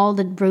 where all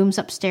the rooms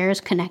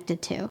upstairs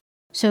connected to.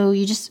 So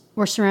you just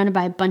were surrounded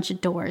by a bunch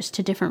of doors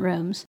to different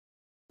rooms.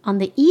 On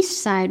the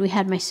east side, we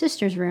had my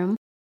sister's room,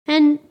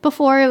 and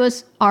before it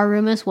was our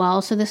room as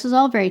well, so this is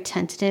all very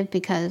tentative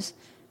because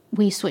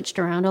we switched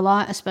around a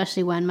lot,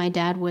 especially when my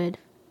dad would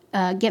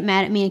get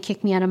mad at me and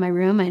kick me out of my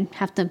room and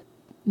have to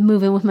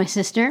move in with my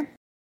sister.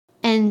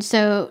 And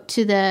so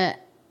to the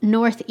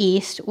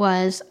northeast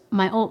was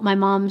my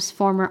mom's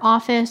former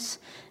office.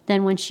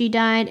 Then when she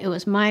died, it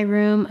was my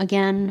room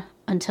again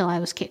until I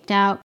was kicked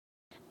out.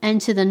 And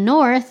to the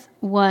north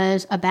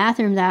was a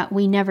bathroom that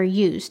we never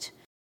used.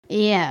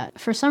 Yeah,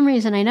 for some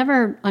reason I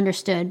never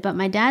understood, but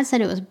my dad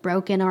said it was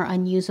broken or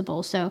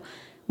unusable, so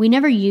we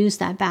never used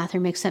that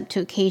bathroom except to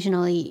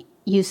occasionally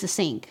use the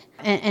sink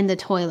and the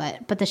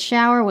toilet, but the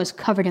shower was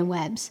covered in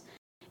webs.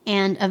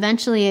 And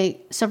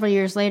eventually, several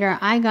years later,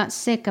 I got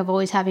sick of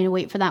always having to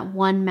wait for that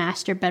one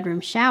master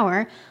bedroom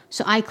shower,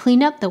 so I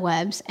cleaned up the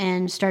webs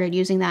and started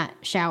using that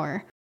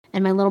shower.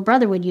 And my little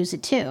brother would use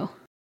it too.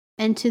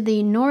 And to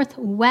the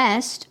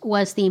northwest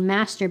was the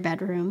master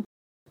bedroom,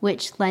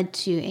 which led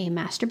to a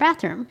master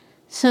bathroom.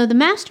 So the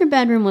master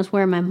bedroom was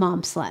where my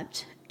mom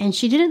slept. And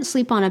she didn't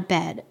sleep on a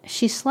bed.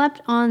 She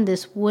slept on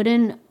this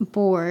wooden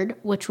board,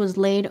 which was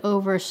laid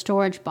over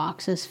storage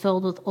boxes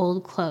filled with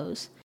old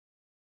clothes.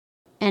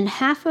 And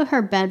half of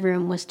her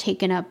bedroom was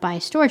taken up by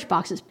storage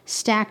boxes,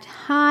 stacked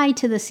high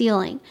to the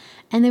ceiling.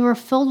 And they were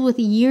filled with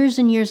years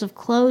and years of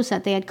clothes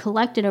that they had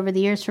collected over the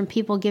years from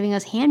people giving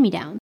us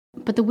hand-me-downs.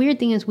 But the weird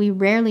thing is we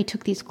rarely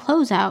took these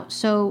clothes out,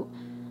 so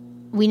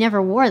we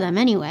never wore them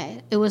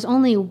anyway. It was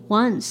only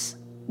once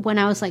when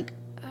I was like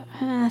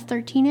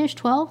 13-ish,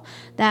 12,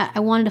 that I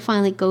wanted to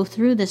finally go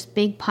through this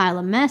big pile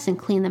of mess and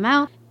clean them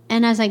out.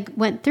 And as I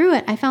went through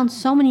it, I found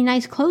so many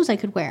nice clothes I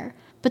could wear.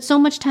 But so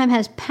much time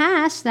has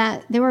passed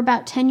that they were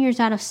about 10 years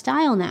out of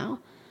style now.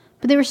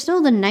 But they were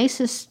still the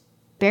nicest,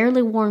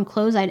 barely worn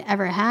clothes I'd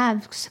ever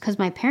have because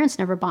my parents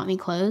never bought me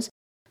clothes.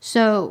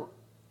 So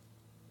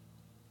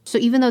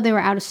even though they were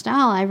out of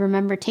style, I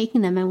remember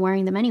taking them and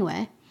wearing them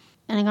anyway.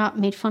 And I got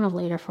made fun of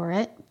later for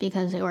it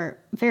because they were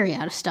very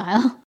out of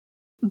style.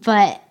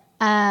 But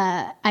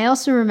I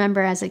also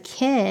remember as a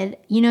kid,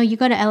 you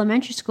go to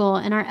elementary school,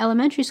 and our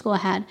elementary school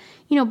had,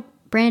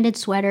 branded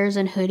sweaters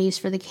and hoodies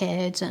for the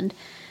kids, and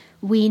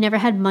we never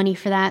had money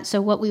for that.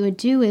 So what we would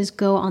do is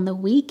go on the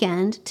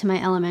weekend to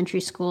my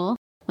elementary school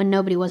when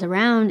nobody was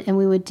around, and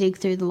we would dig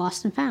through the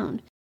lost and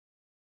found.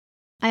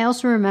 I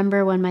also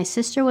remember when my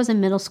sister was in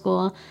middle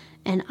school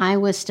and I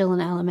was still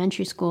in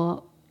elementary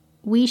school,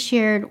 we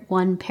shared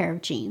one pair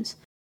of jeans.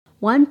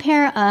 One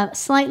pair of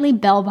slightly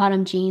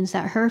bell-bottom jeans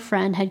that her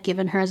friend had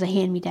given her as a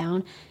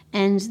hand-me-down,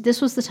 and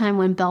this was the time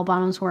when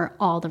bell-bottoms were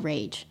all the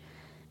rage.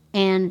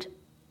 And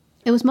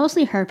it was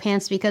mostly her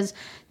pants because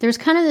there was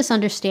kind of this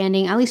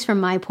understanding, at least from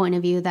my point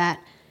of view, that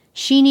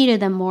she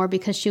needed them more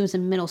because she was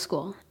in middle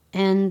school.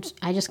 And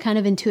I just kind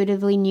of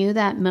intuitively knew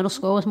that middle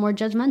school was more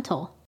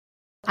judgmental.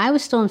 I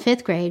was still in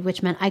 5th grade,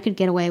 which meant I could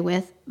get away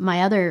with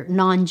my other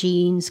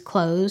non-jeans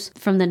clothes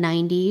from the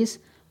 90s.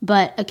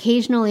 But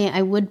occasionally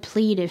I would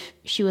plead if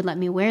she would let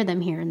me wear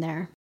them here and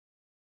there.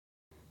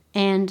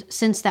 And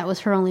since that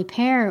was her only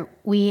pair,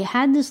 we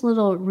had this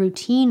little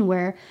routine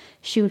where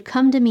she would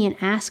come to me and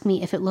ask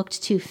me if it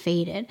looked too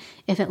faded,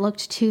 if it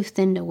looked too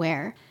thin to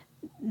wear.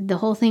 The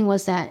whole thing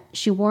was that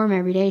she wore them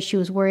every day. She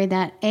was worried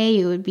that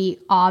A, it would be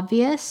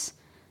obvious,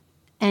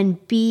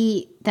 and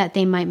B, that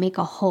they might make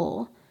a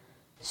hole.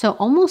 So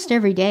almost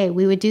every day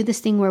we would do this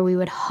thing where we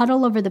would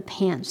huddle over the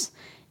pants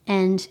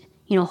and,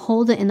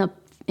 hold it in the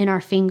in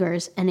our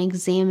fingers and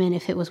examine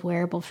if it was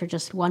wearable for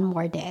just one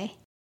more day.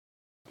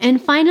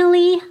 And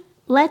finally,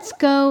 let's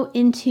go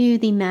into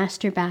the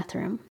master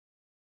bathroom.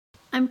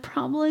 I'm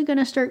probably going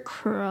to start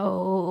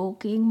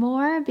croaking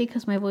more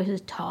because my voice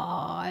is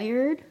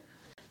tired.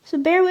 So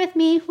bear with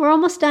me, we're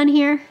almost done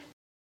here.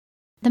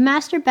 The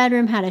master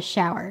bedroom had a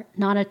shower,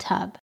 not a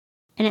tub,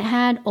 and it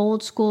had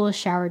old school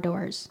shower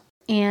doors.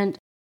 And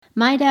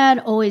my dad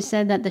always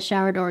said that the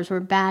shower doors were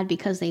bad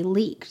because they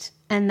leaked,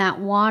 and that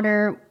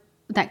water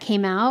that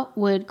came out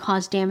would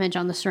cause damage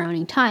on the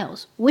surrounding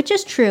tiles, which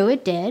is true,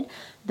 it did.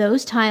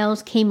 Those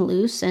tiles came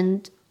loose,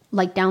 and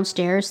like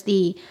downstairs,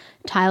 the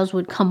tiles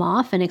would come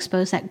off and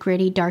expose that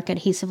gritty, dark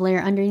adhesive layer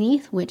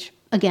underneath, which,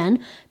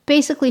 again,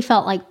 basically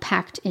felt like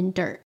packed in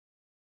dirt.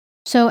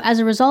 So as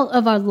a result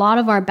of a lot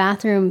of our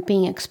bathroom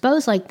being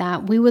exposed like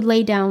that, we would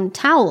lay down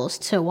towels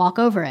to walk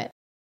over it.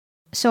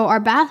 So our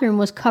bathroom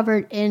was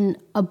covered in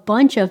a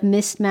bunch of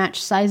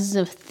mismatched sizes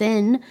of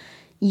thin,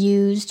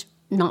 used,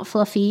 not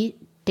fluffy,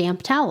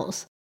 damp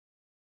towels.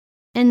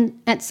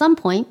 And at some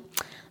point,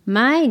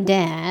 my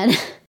dad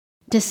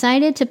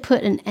decided to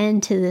put an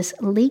end to this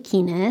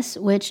leakiness,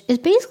 which is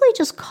basically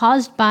just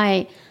caused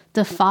by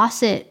the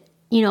faucet,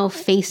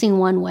 facing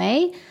one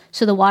way.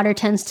 So the water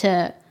tends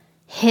to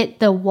hit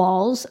the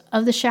walls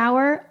of the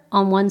shower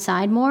on one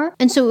side more,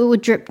 and so it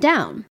would drip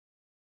down.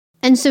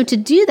 And so to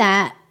do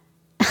that,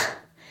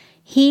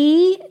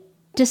 he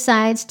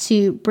decides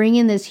to bring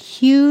in this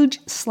huge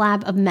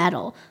slab of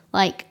metal,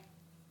 like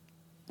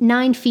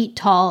 9 feet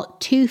tall,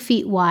 2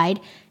 feet wide,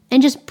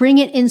 and just bring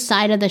it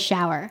inside of the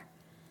shower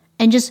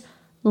and just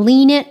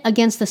lean it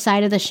against the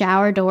side of the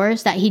shower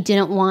doors that he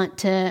didn't want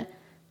to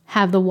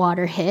have the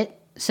water hit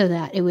so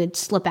that it would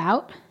slip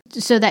out,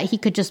 so that he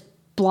could just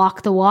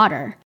block the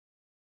water.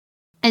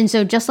 And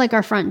so just like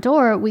our front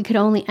door, we could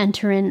only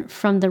enter in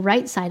from the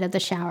right side of the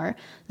shower,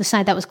 the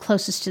side that was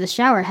closest to the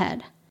shower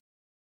head.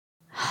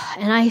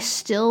 And I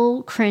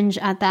still cringe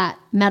at that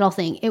metal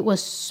thing. It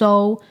was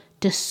so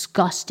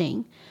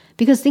disgusting.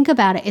 Because think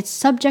about it, it's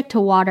subject to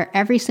water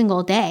every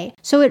single day.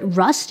 So it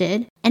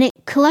rusted and it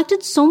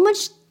collected so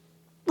much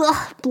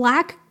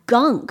black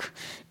gunk.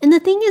 And the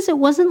thing is, it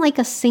wasn't like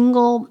a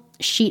single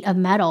sheet of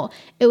metal.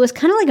 It was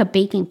kind of like a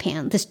baking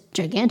pan, this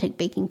gigantic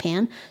baking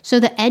pan. So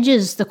the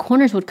edges, the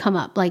corners would come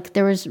up, like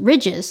there was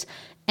ridges.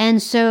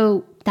 And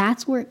so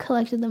that's where it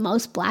collected the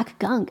most black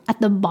gunk, at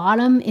the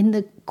bottom in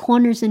the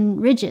corners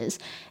and ridges.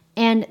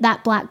 And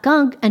that black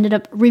gunk ended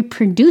up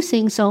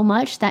reproducing so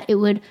much that it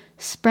would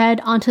spread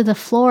onto the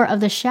floor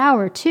of the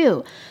shower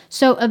too.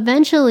 So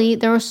eventually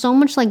there was so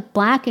much like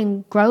black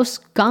and gross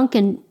gunk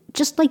and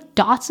just like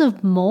dots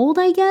of mold,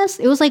 I guess.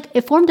 It was like,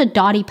 it formed a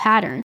dotty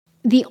pattern.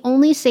 The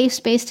only safe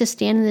space to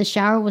stand in the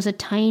shower was a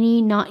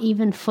tiny, not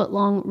even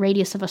foot-long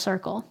radius of a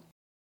circle.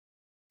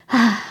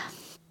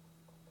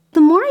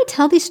 The more I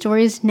tell these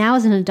stories now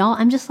as an adult,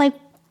 I'm just like,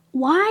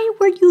 why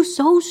were you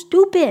so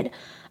stupid?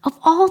 Of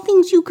all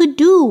things you could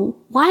do,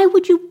 why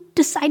would you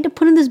decide to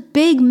put in this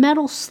big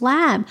metal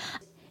slab?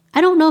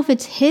 I don't know if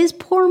it's his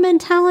poor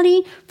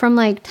mentality from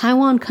like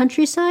Taiwan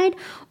countryside,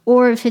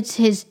 or if it's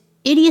his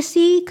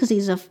idiocy because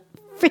he's a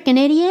freaking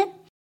idiot.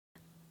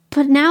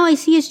 But now I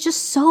see it's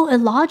just so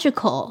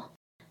illogical.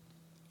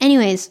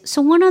 Anyways,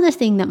 so one other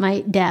thing that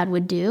my dad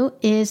would do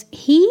is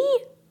he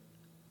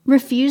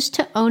refused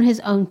to own his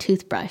own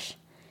toothbrush.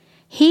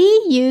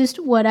 He used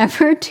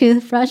whatever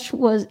toothbrush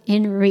was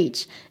in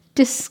reach.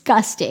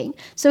 Disgusting.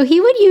 So he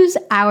would use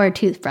our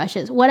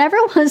toothbrushes. Whatever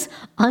was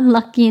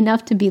unlucky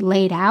enough to be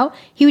laid out,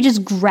 he would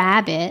just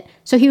grab it.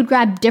 So he would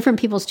grab different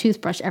people's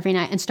toothbrush every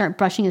night and start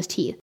brushing his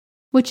teeth,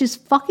 which is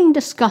fucking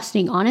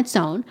disgusting on its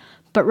own.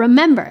 But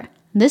remember,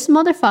 this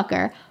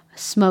motherfucker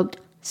smoked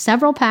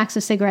several packs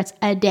of cigarettes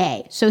a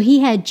day, so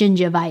he had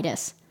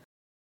gingivitis.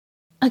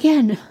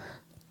 Again,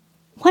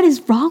 what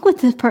is wrong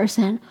with this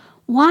person?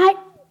 Why?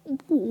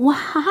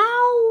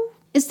 How?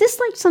 Is this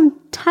like some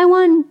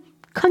Taiwan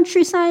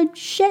countryside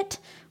shit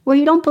where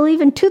you don't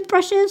believe in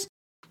toothbrushes?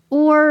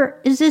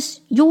 Or is this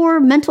your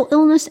mental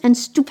illness and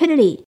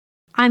stupidity?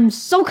 I'm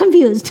so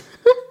confused.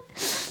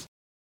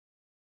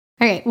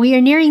 All right, we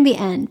are nearing the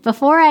end.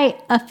 Before I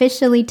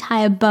officially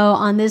tie a bow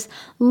on this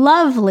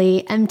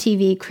lovely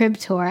MTV crib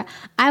tour,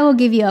 I will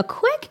give you a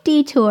quick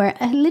detour,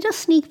 a little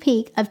sneak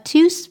peek of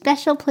 2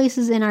 special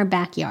places in our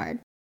backyard.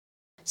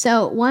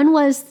 So one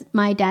was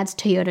my dad's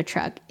Toyota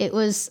truck. It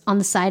was on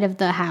the side of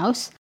the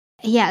house.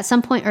 Yeah, at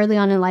some point early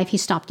on in life, he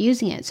stopped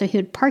using it, so he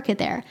would park it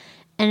there.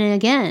 And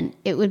again,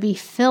 it would be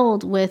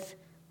filled with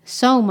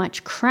so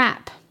much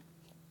crap.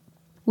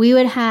 We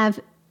would have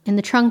in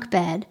the trunk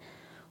bed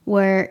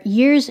were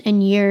years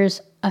and years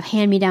of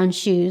hand-me-down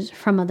shoes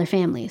from other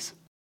families.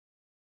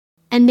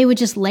 And they would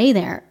just lay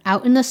there,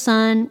 out in the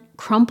sun,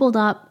 crumpled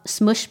up,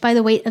 smushed by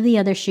the weight of the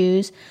other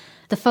shoes.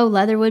 The faux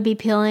leather would be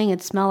peeling,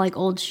 it'd smell like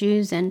old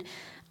shoes, and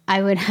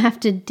I would have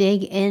to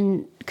dig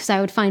in, because I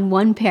would find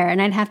one pair,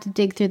 and I'd have to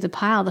dig through the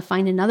pile to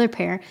find another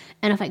pair.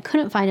 And if I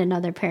couldn't find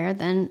another pair,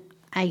 then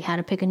I had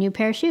to pick a new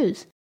pair of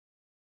shoes.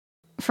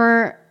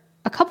 For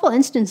a couple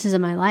instances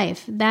in my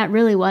life, that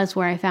really was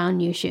where I found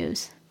new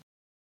shoes.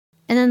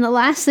 And then the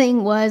last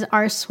thing was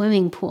our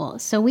swimming pool.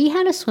 So we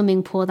had a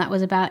swimming pool that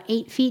was about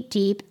 8 feet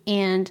deep.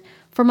 And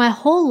for my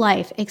whole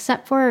life,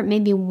 except for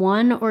maybe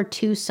 1 or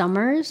 2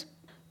 summers,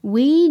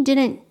 we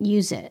didn't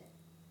use it.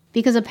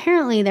 Because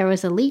apparently there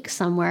was a leak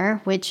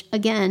somewhere, which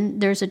again,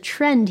 there's a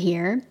trend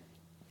here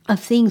of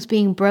things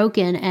being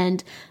broken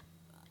and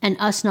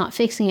us not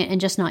fixing it and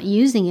just not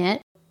using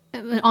it.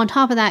 On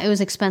top of that, it was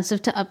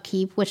expensive to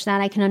upkeep, which that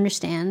I can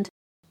understand.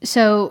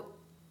 So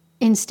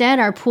instead,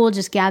 our pool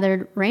just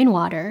gathered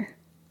rainwater.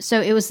 So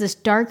it was this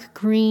dark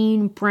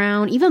green,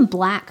 brown, even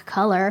black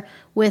color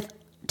with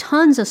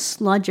tons of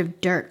sludge of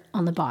dirt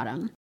on the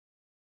bottom.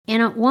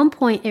 And at one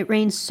point, it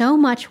rained so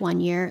much one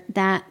year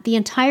that the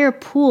entire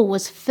pool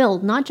was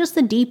filled, not just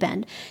the deep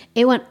end.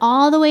 It went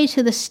all the way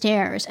to the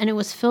stairs, and it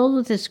was filled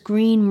with this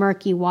green,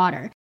 murky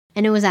water.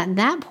 And it was at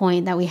that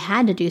point that we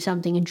had to do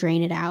something and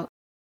drain it out.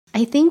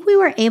 I think we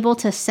were able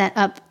to set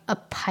up a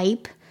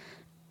pipe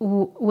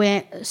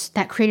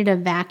that created a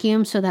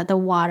vacuum so that the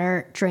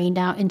water drained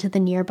out into the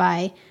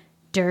nearby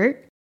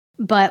dirt.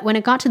 But when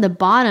it got to the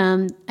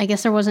bottom, I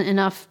guess there wasn't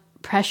enough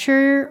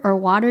pressure or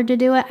water to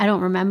do it. I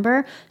don't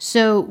remember.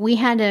 So we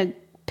had to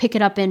pick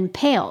it up in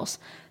pails.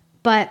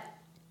 But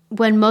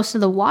when most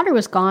of the water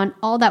was gone,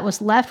 all that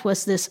was left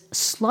was this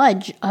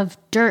sludge of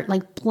dirt,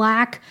 like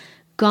black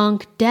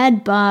gunk,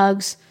 dead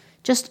bugs,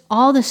 just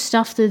all this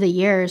stuff through the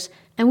years.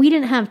 And we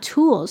didn't have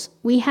tools.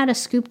 We had to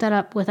scoop that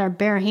up with our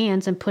bare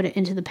hands and put it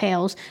into the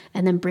pails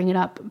and then bring it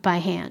up by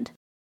hand.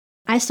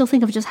 I still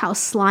think of just how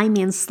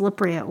slimy and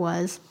slippery it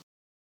was.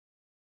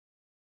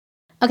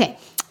 Okay,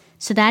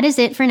 so that is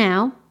it for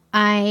now.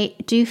 I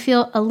do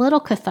feel a little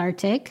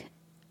cathartic.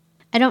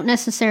 I don't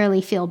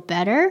necessarily feel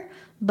better,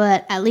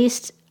 but at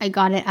least I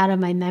got it out of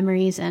my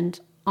memories and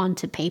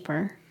onto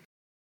paper.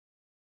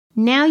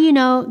 Now you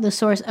know the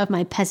source of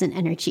my peasant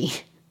energy.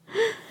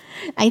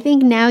 I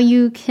think now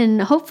you can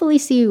hopefully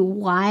see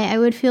why I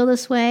would feel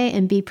this way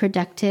and be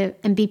protective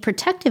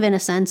in a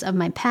sense of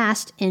my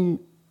past in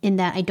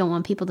that I don't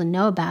want people to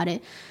know about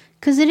it,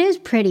 because it is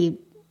pretty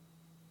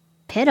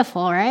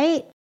pitiful,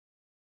 right?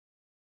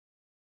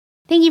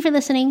 Thank you for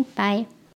listening. Bye.